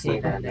haven't that's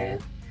seen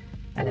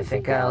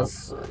anything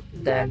else.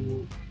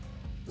 Then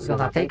it's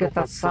gonna take it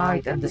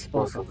outside and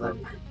dispose of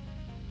them.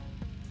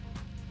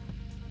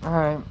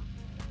 Alright.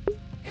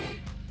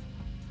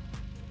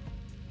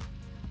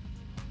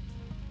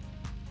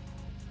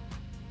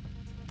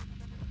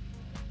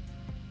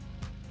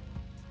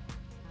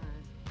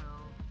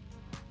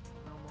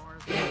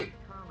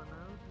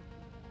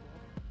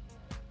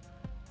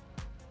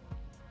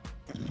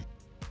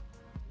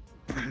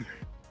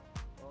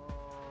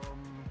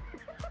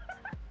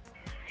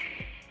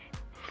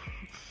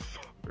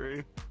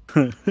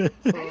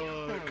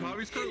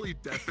 Kami's currently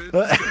deafened,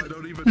 so I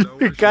don't even know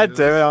where God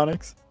damn it,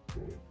 Onyx.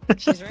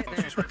 She's right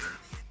there.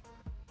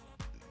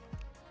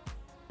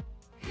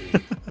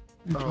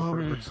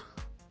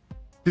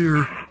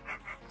 Here.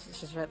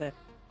 She's right there.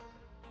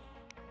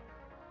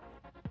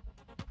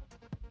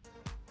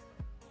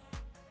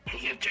 Can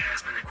you give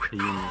Jasmine a quick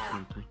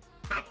call?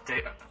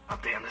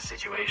 Update on the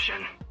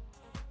situation.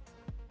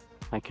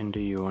 I can do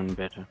you one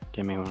better.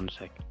 Give me 1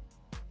 sec.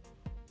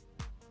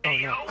 Oh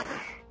no.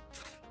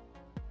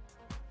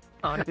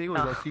 Anyway,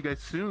 I'll see you guys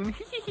soon.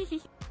 She's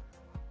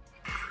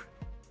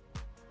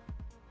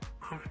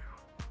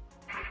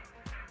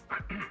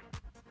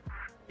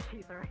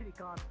already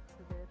gone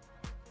to bed.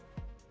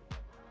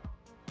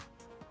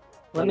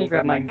 Let me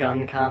grab my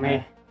gun,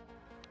 Kami.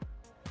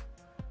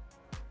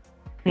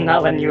 I'm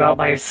not letting you out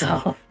by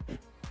yourself.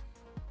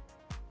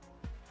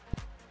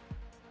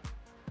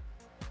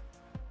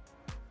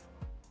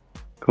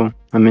 Cool.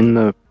 I'm in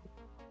the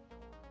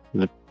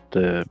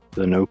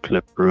no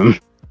clip room.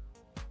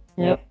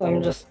 Yep, I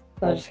just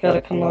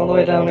gotta come all the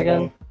way down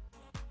again.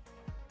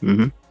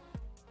 Mm-hmm.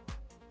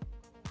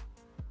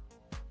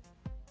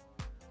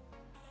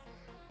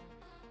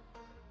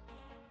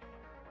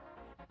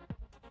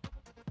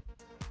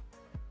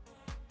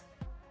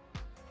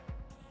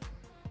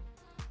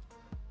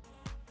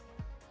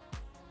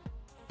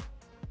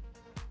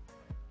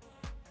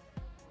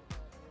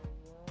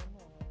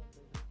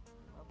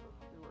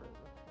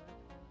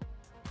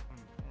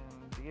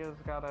 And Dia's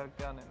got a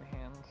gun in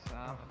hand, so...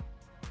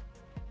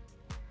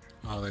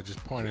 Oh, they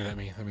just pointed at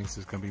me. That means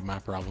it's gonna be my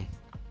problem.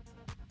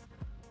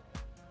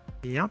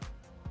 Yep.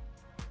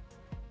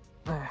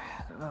 I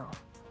don't know.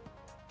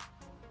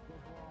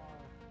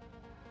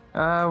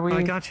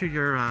 I got you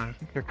your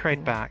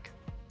crate back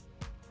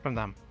from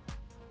them.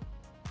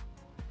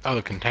 Oh,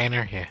 the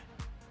container? Yeah.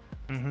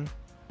 Mm-hmm.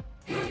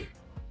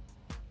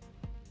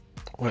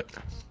 What?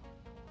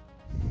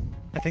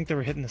 I think they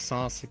were hitting the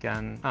sauce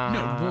again.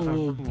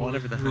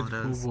 Whatever the hell it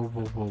is.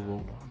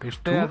 Whoa. There's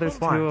two. Yeah, of there's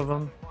them? 2 of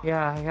them.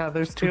 Yeah,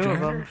 there's Two 2 of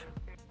them. janitors?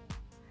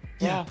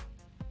 Yeah.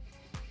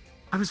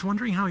 I was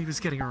wondering how he was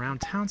getting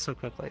around town so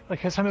quickly.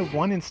 Like, I saw him at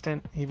one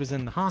instant, he was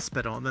in the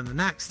hospital, and then the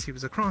next, he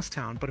was across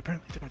town, but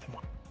apparently there more than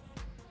one.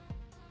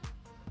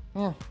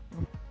 Yeah.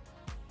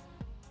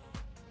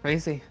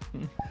 Crazy.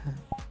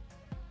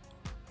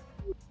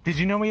 Did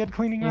you know we had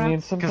cleaning You need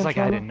rats? some Because, like,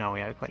 I control? didn't know we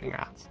had cleaning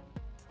rats.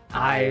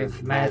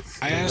 I've met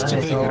I asked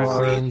if they could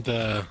clean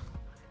the.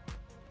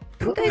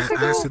 2 days ago.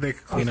 I asked if they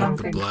could or clean up the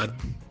something. blood.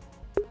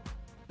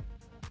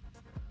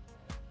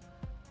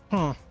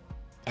 Huh.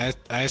 I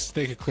asked if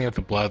they could clean up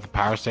the blood at the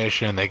power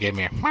station, and they gave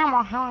me a.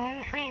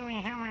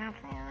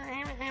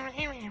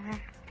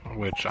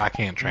 Which I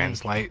can't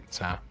translate,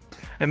 so.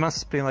 It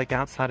must be, like,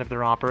 outside of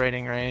their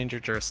operating range or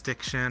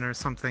jurisdiction or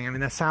something. I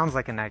mean, that sounds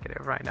like a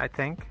negative, right? I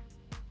think.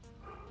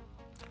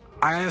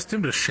 I asked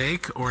him to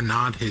shake or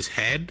nod his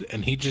head,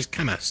 and he just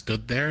kind of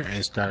stood there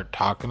and started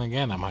talking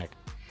again. I'm like,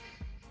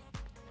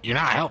 you're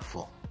not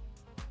helpful.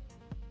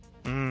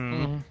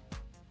 Mm.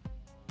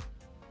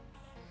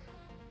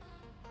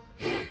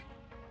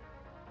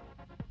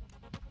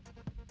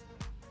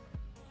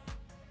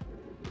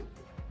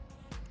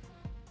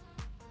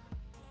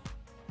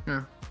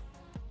 Yeah.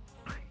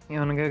 You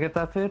wanna go get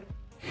that food?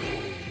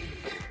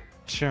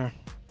 Sure.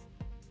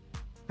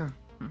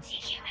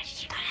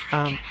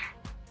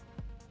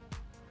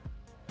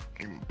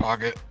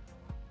 Pocket.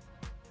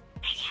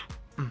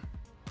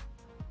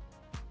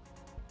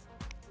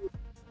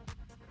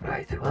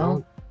 Right,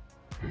 well,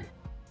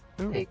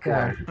 take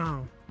care.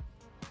 Oh.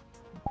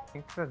 I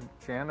think the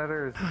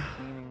janitor is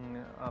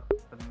cleaning up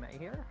the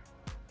mayor?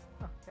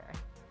 Okay.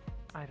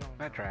 I don't.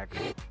 That tracks.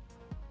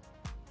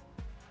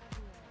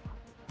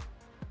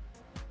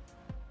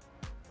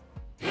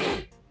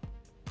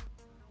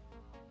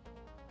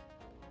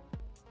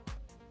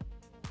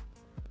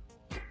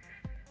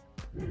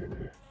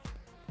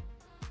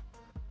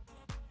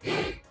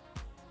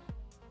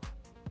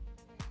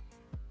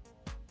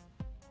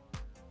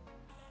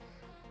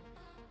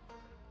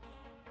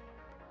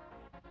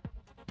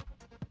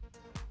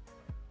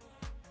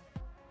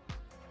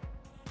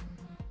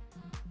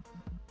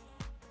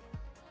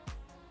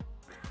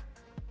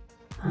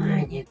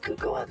 I need to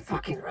go and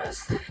fucking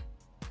rest.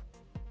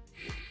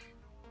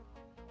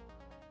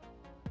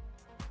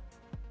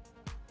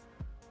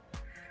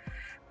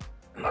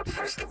 But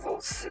first of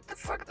all, sit the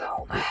fuck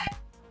down.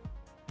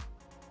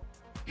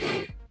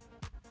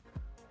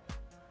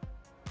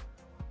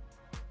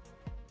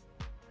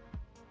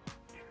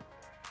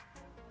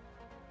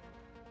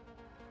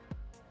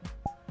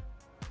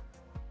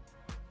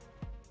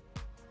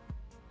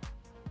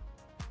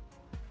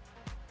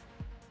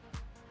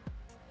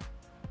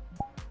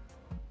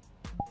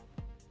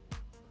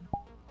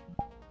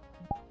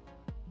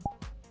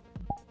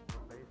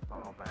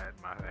 All bad,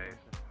 my face.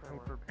 I'm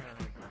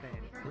preparing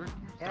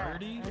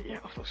Yeah,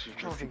 let's just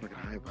try to see if I can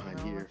hide behind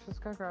here. Let's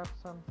just go grab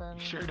something.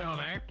 Sure don't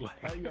act like.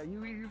 Yeah,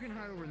 you can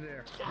hide over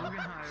there. You can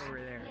hide over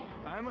there.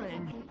 I'm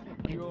gonna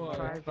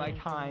enjoy my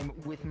time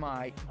with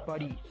my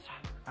buddies.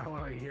 I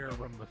want to hear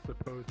from the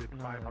supposed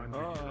 500.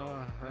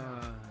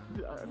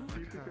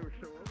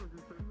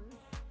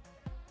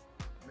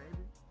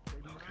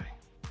 Okay.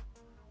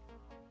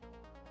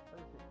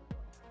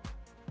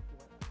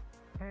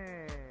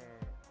 Hey.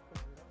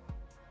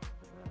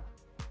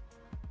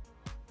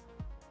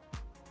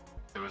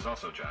 It was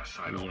also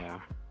genocidal. Yeah.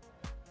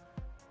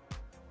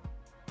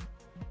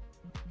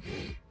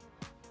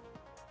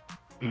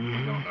 We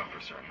don't know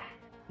for certain.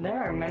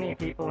 There are many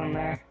people in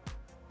there.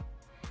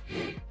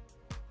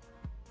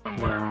 From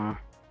where?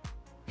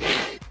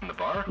 In the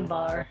bar?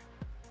 Bar.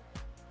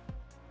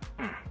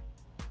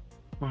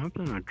 I hope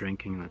they're not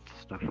drinking that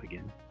stuff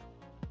again.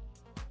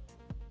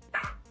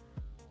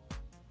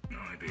 No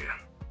idea.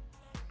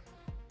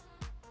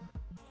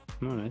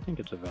 No, I think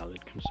it's a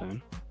valid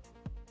concern.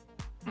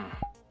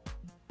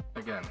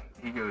 Again,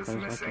 he goes Like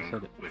I missing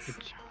said,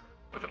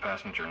 with a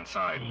passenger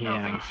inside.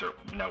 Yeah.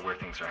 Now where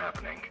things are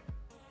happening.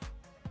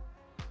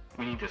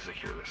 We need to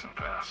secure this and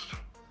fast.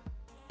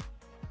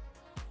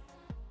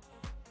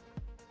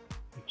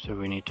 So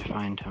we need to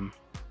find him.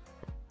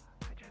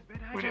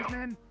 Hi,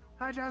 Jasmine.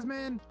 Hi,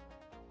 Jasmine.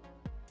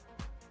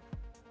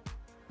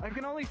 I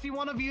can only see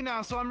one of you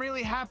now, so I'm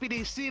really happy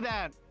to see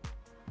that.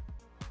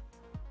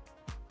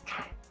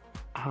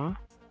 Huh?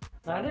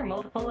 Are there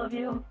multiple of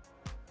you?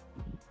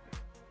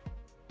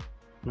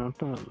 Not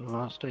the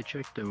last I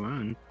checked, there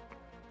weren't.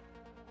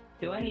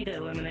 Do I need to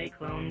eliminate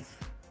clones?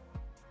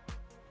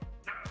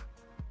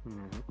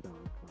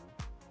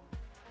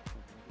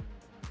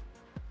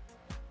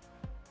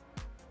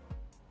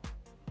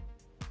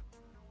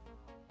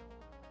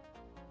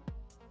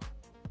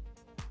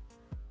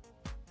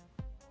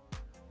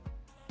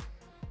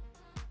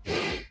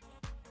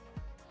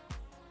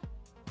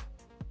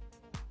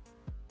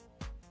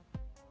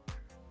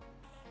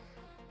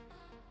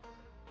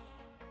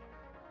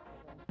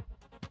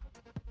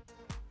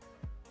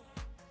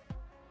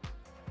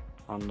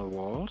 On the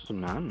walls?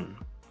 None.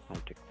 I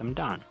took them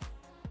down.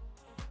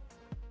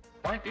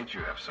 Why did you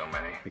have so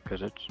many?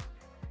 Because it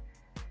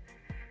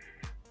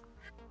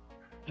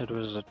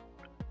was a...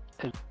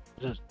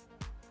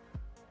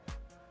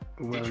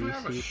 Well, Did you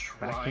have a see,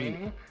 back in-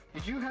 shrine?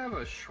 Did you have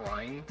a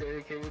shrine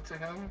dedicated to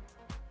him?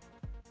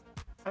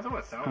 That's what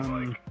it sounds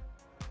like.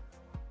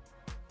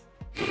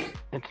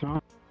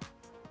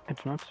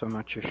 It's not so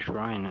much a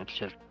shrine, it's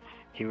just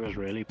he was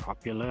really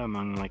popular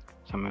among like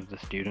some of the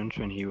students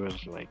when he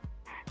was like,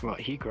 well,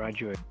 he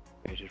graduated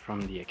from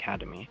the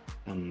academy,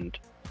 and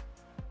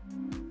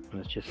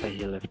let's just say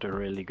he left a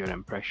really good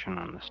impression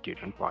on the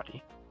student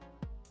body.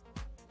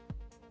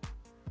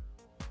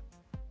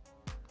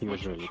 He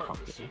was really Part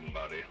of the popular. student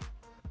body.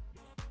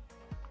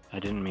 I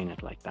didn't mean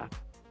it like that.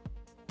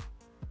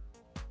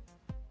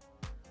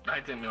 I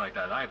didn't mean like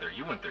that either.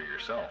 You went there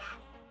yourself.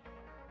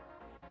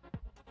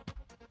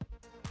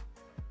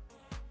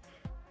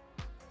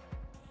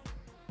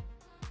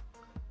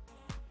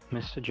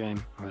 Mr.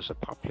 James was a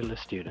popular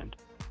student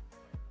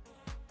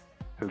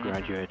who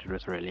graduated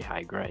with really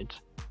high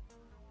grades.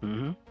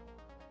 Mm-hmm.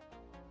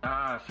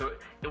 Ah, so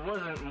it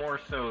wasn't more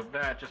so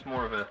that, just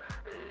more of a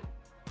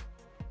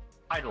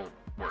idol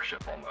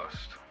worship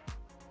almost.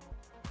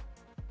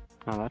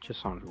 Now that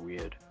just sounds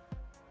weird.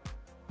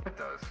 It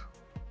does.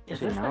 Is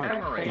See, this the now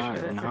correct place now-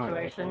 for this now-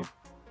 situation?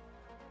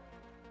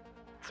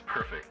 It's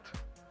perfect.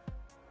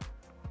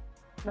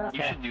 Okay.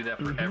 You should do that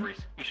for every.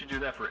 You should do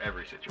that for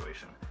every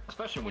situation,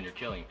 especially when you're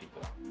killing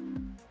people.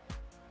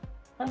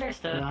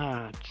 Understood.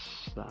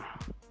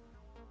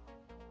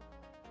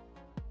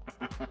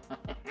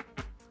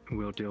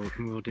 We'll deal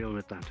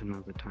with that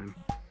another time.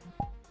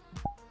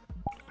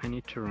 I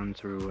need to run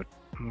through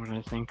what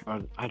I think.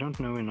 I don't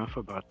know enough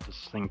about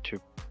this thing to,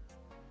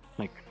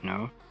 like,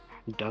 know.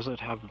 Does it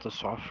have the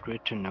software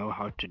to know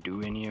how to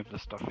do any of the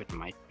stuff it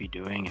might be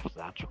doing, if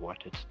that's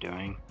what it's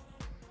doing?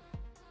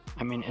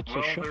 I mean, it's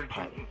a ship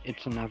pilot.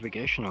 It's a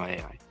navigational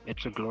AI.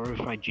 It's a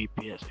glorified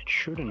GPS. It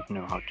shouldn't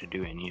know how to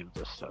do any of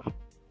this stuff.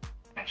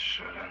 It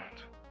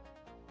shouldn't.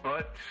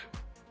 But,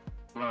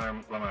 let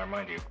me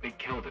remind you, it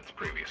killed its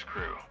previous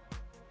crew.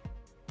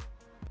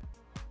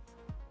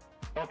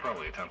 Well,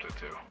 probably attempted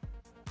to.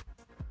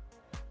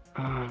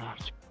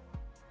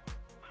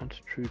 That's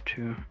true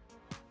too.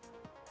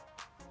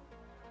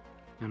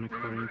 And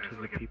according to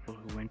the people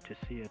who went to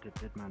see it, it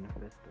did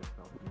manifest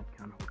itself and it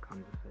can hold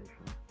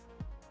conversations.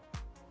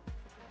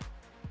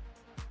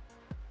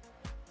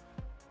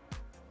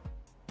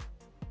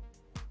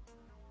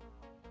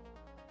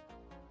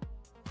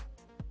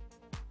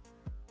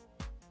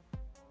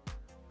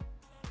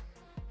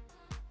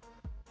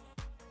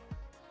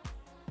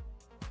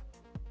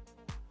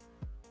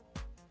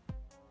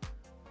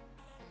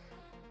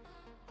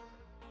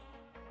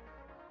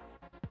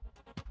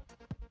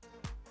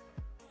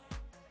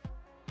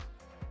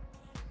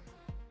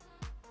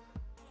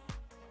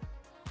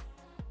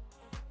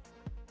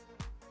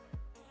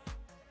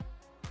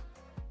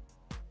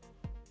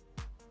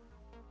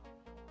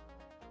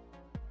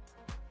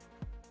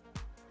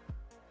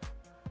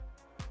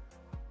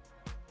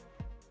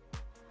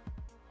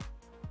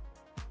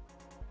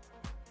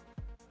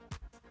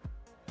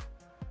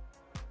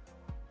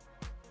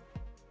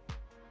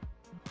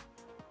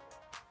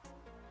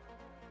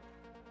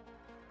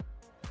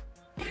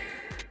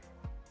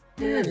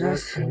 Yeah,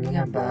 just thinking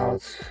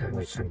about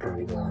which I'm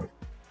probably gonna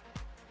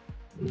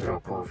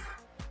drop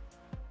off.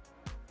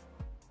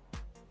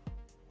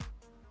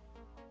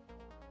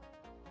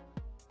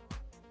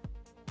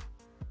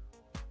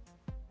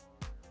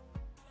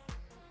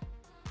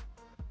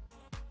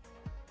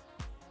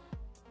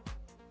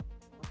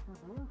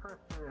 Be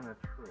interested in a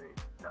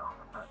trade? No,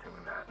 I'm not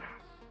doing that.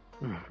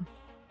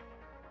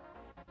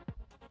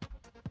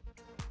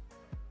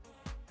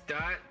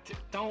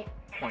 Don't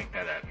point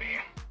that at me.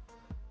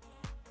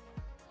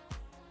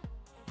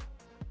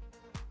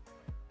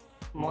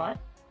 What?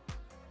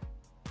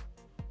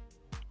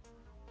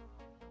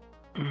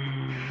 You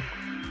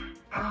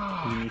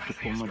need to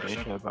pull more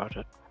data about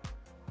it.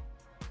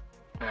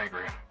 I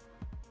agree.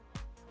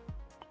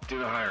 Do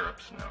the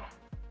higher-ups know?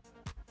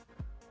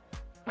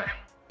 Hey.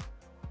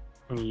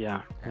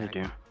 Yeah, they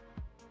do.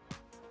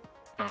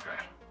 Okay.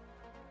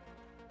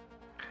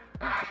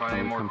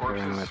 Finding more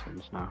corpses?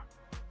 Weapons now.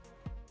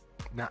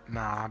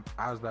 Nah,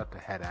 I was about to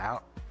head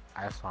out.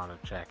 I just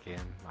wanted to check in,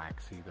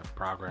 like, see the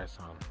progress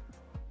on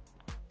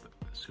the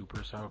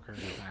Super Soaker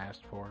that I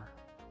asked for.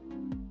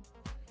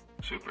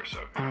 Super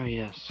Soaker? Oh,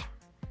 yes.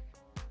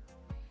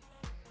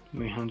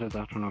 We handed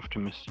that one off to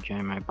Mr.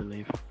 James, I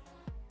believe.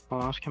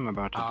 I'll ask him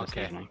about it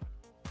this evening.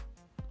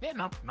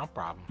 Yeah, no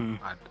problem.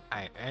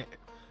 I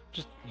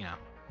just,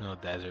 middle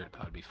desert,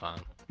 thought it'd be fun.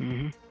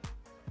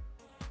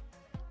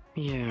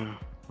 Yeah,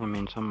 I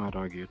mean, some might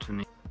argue it's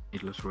a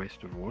needless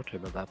waste of water,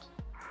 but that's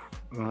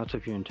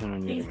if you intend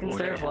on using water.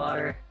 Conserve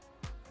water.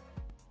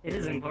 It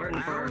is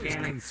important for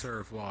organics.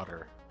 Conserve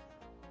water.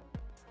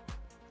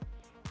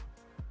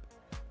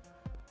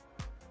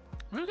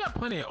 We've got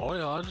plenty of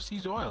oil. I'll just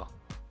use oil.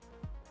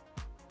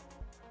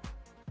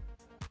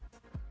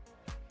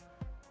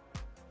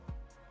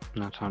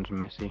 That sounds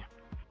messy.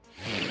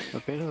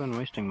 But better than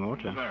wasting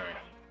water.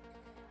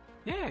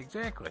 Yeah,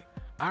 exactly.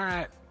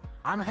 Alright,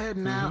 I'm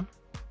heading out.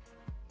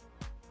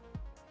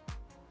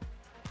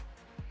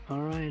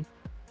 Alright.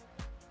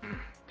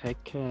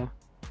 Take care.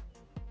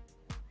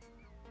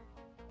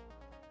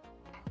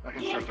 I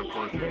can start the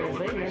report.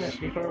 There's 8 minutes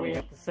before we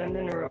have to send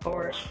in a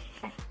report.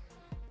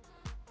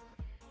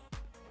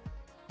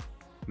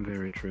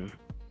 Very true.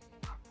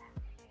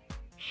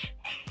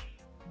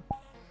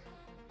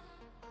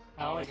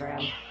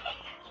 Hologram.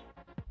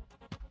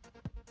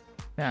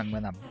 Yeah, I'm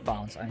gonna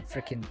bounce. I'm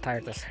freaking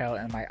tired as hell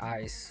and my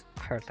eyes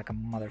hurt like a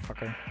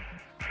motherfucker.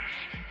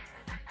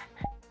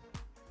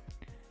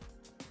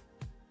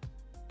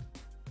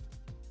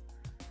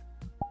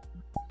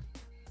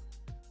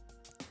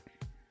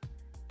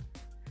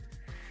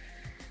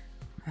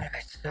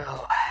 Alright,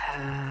 so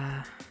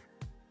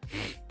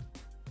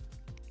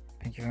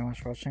thank you very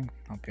much for watching.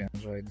 Hope you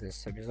enjoyed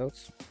this episode,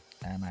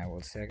 and I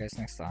will see you guys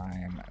next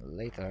time.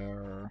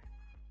 Later.